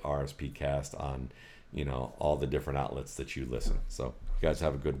the RSP Cast on, all the different outlets that you listen. So you guys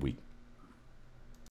have a good week.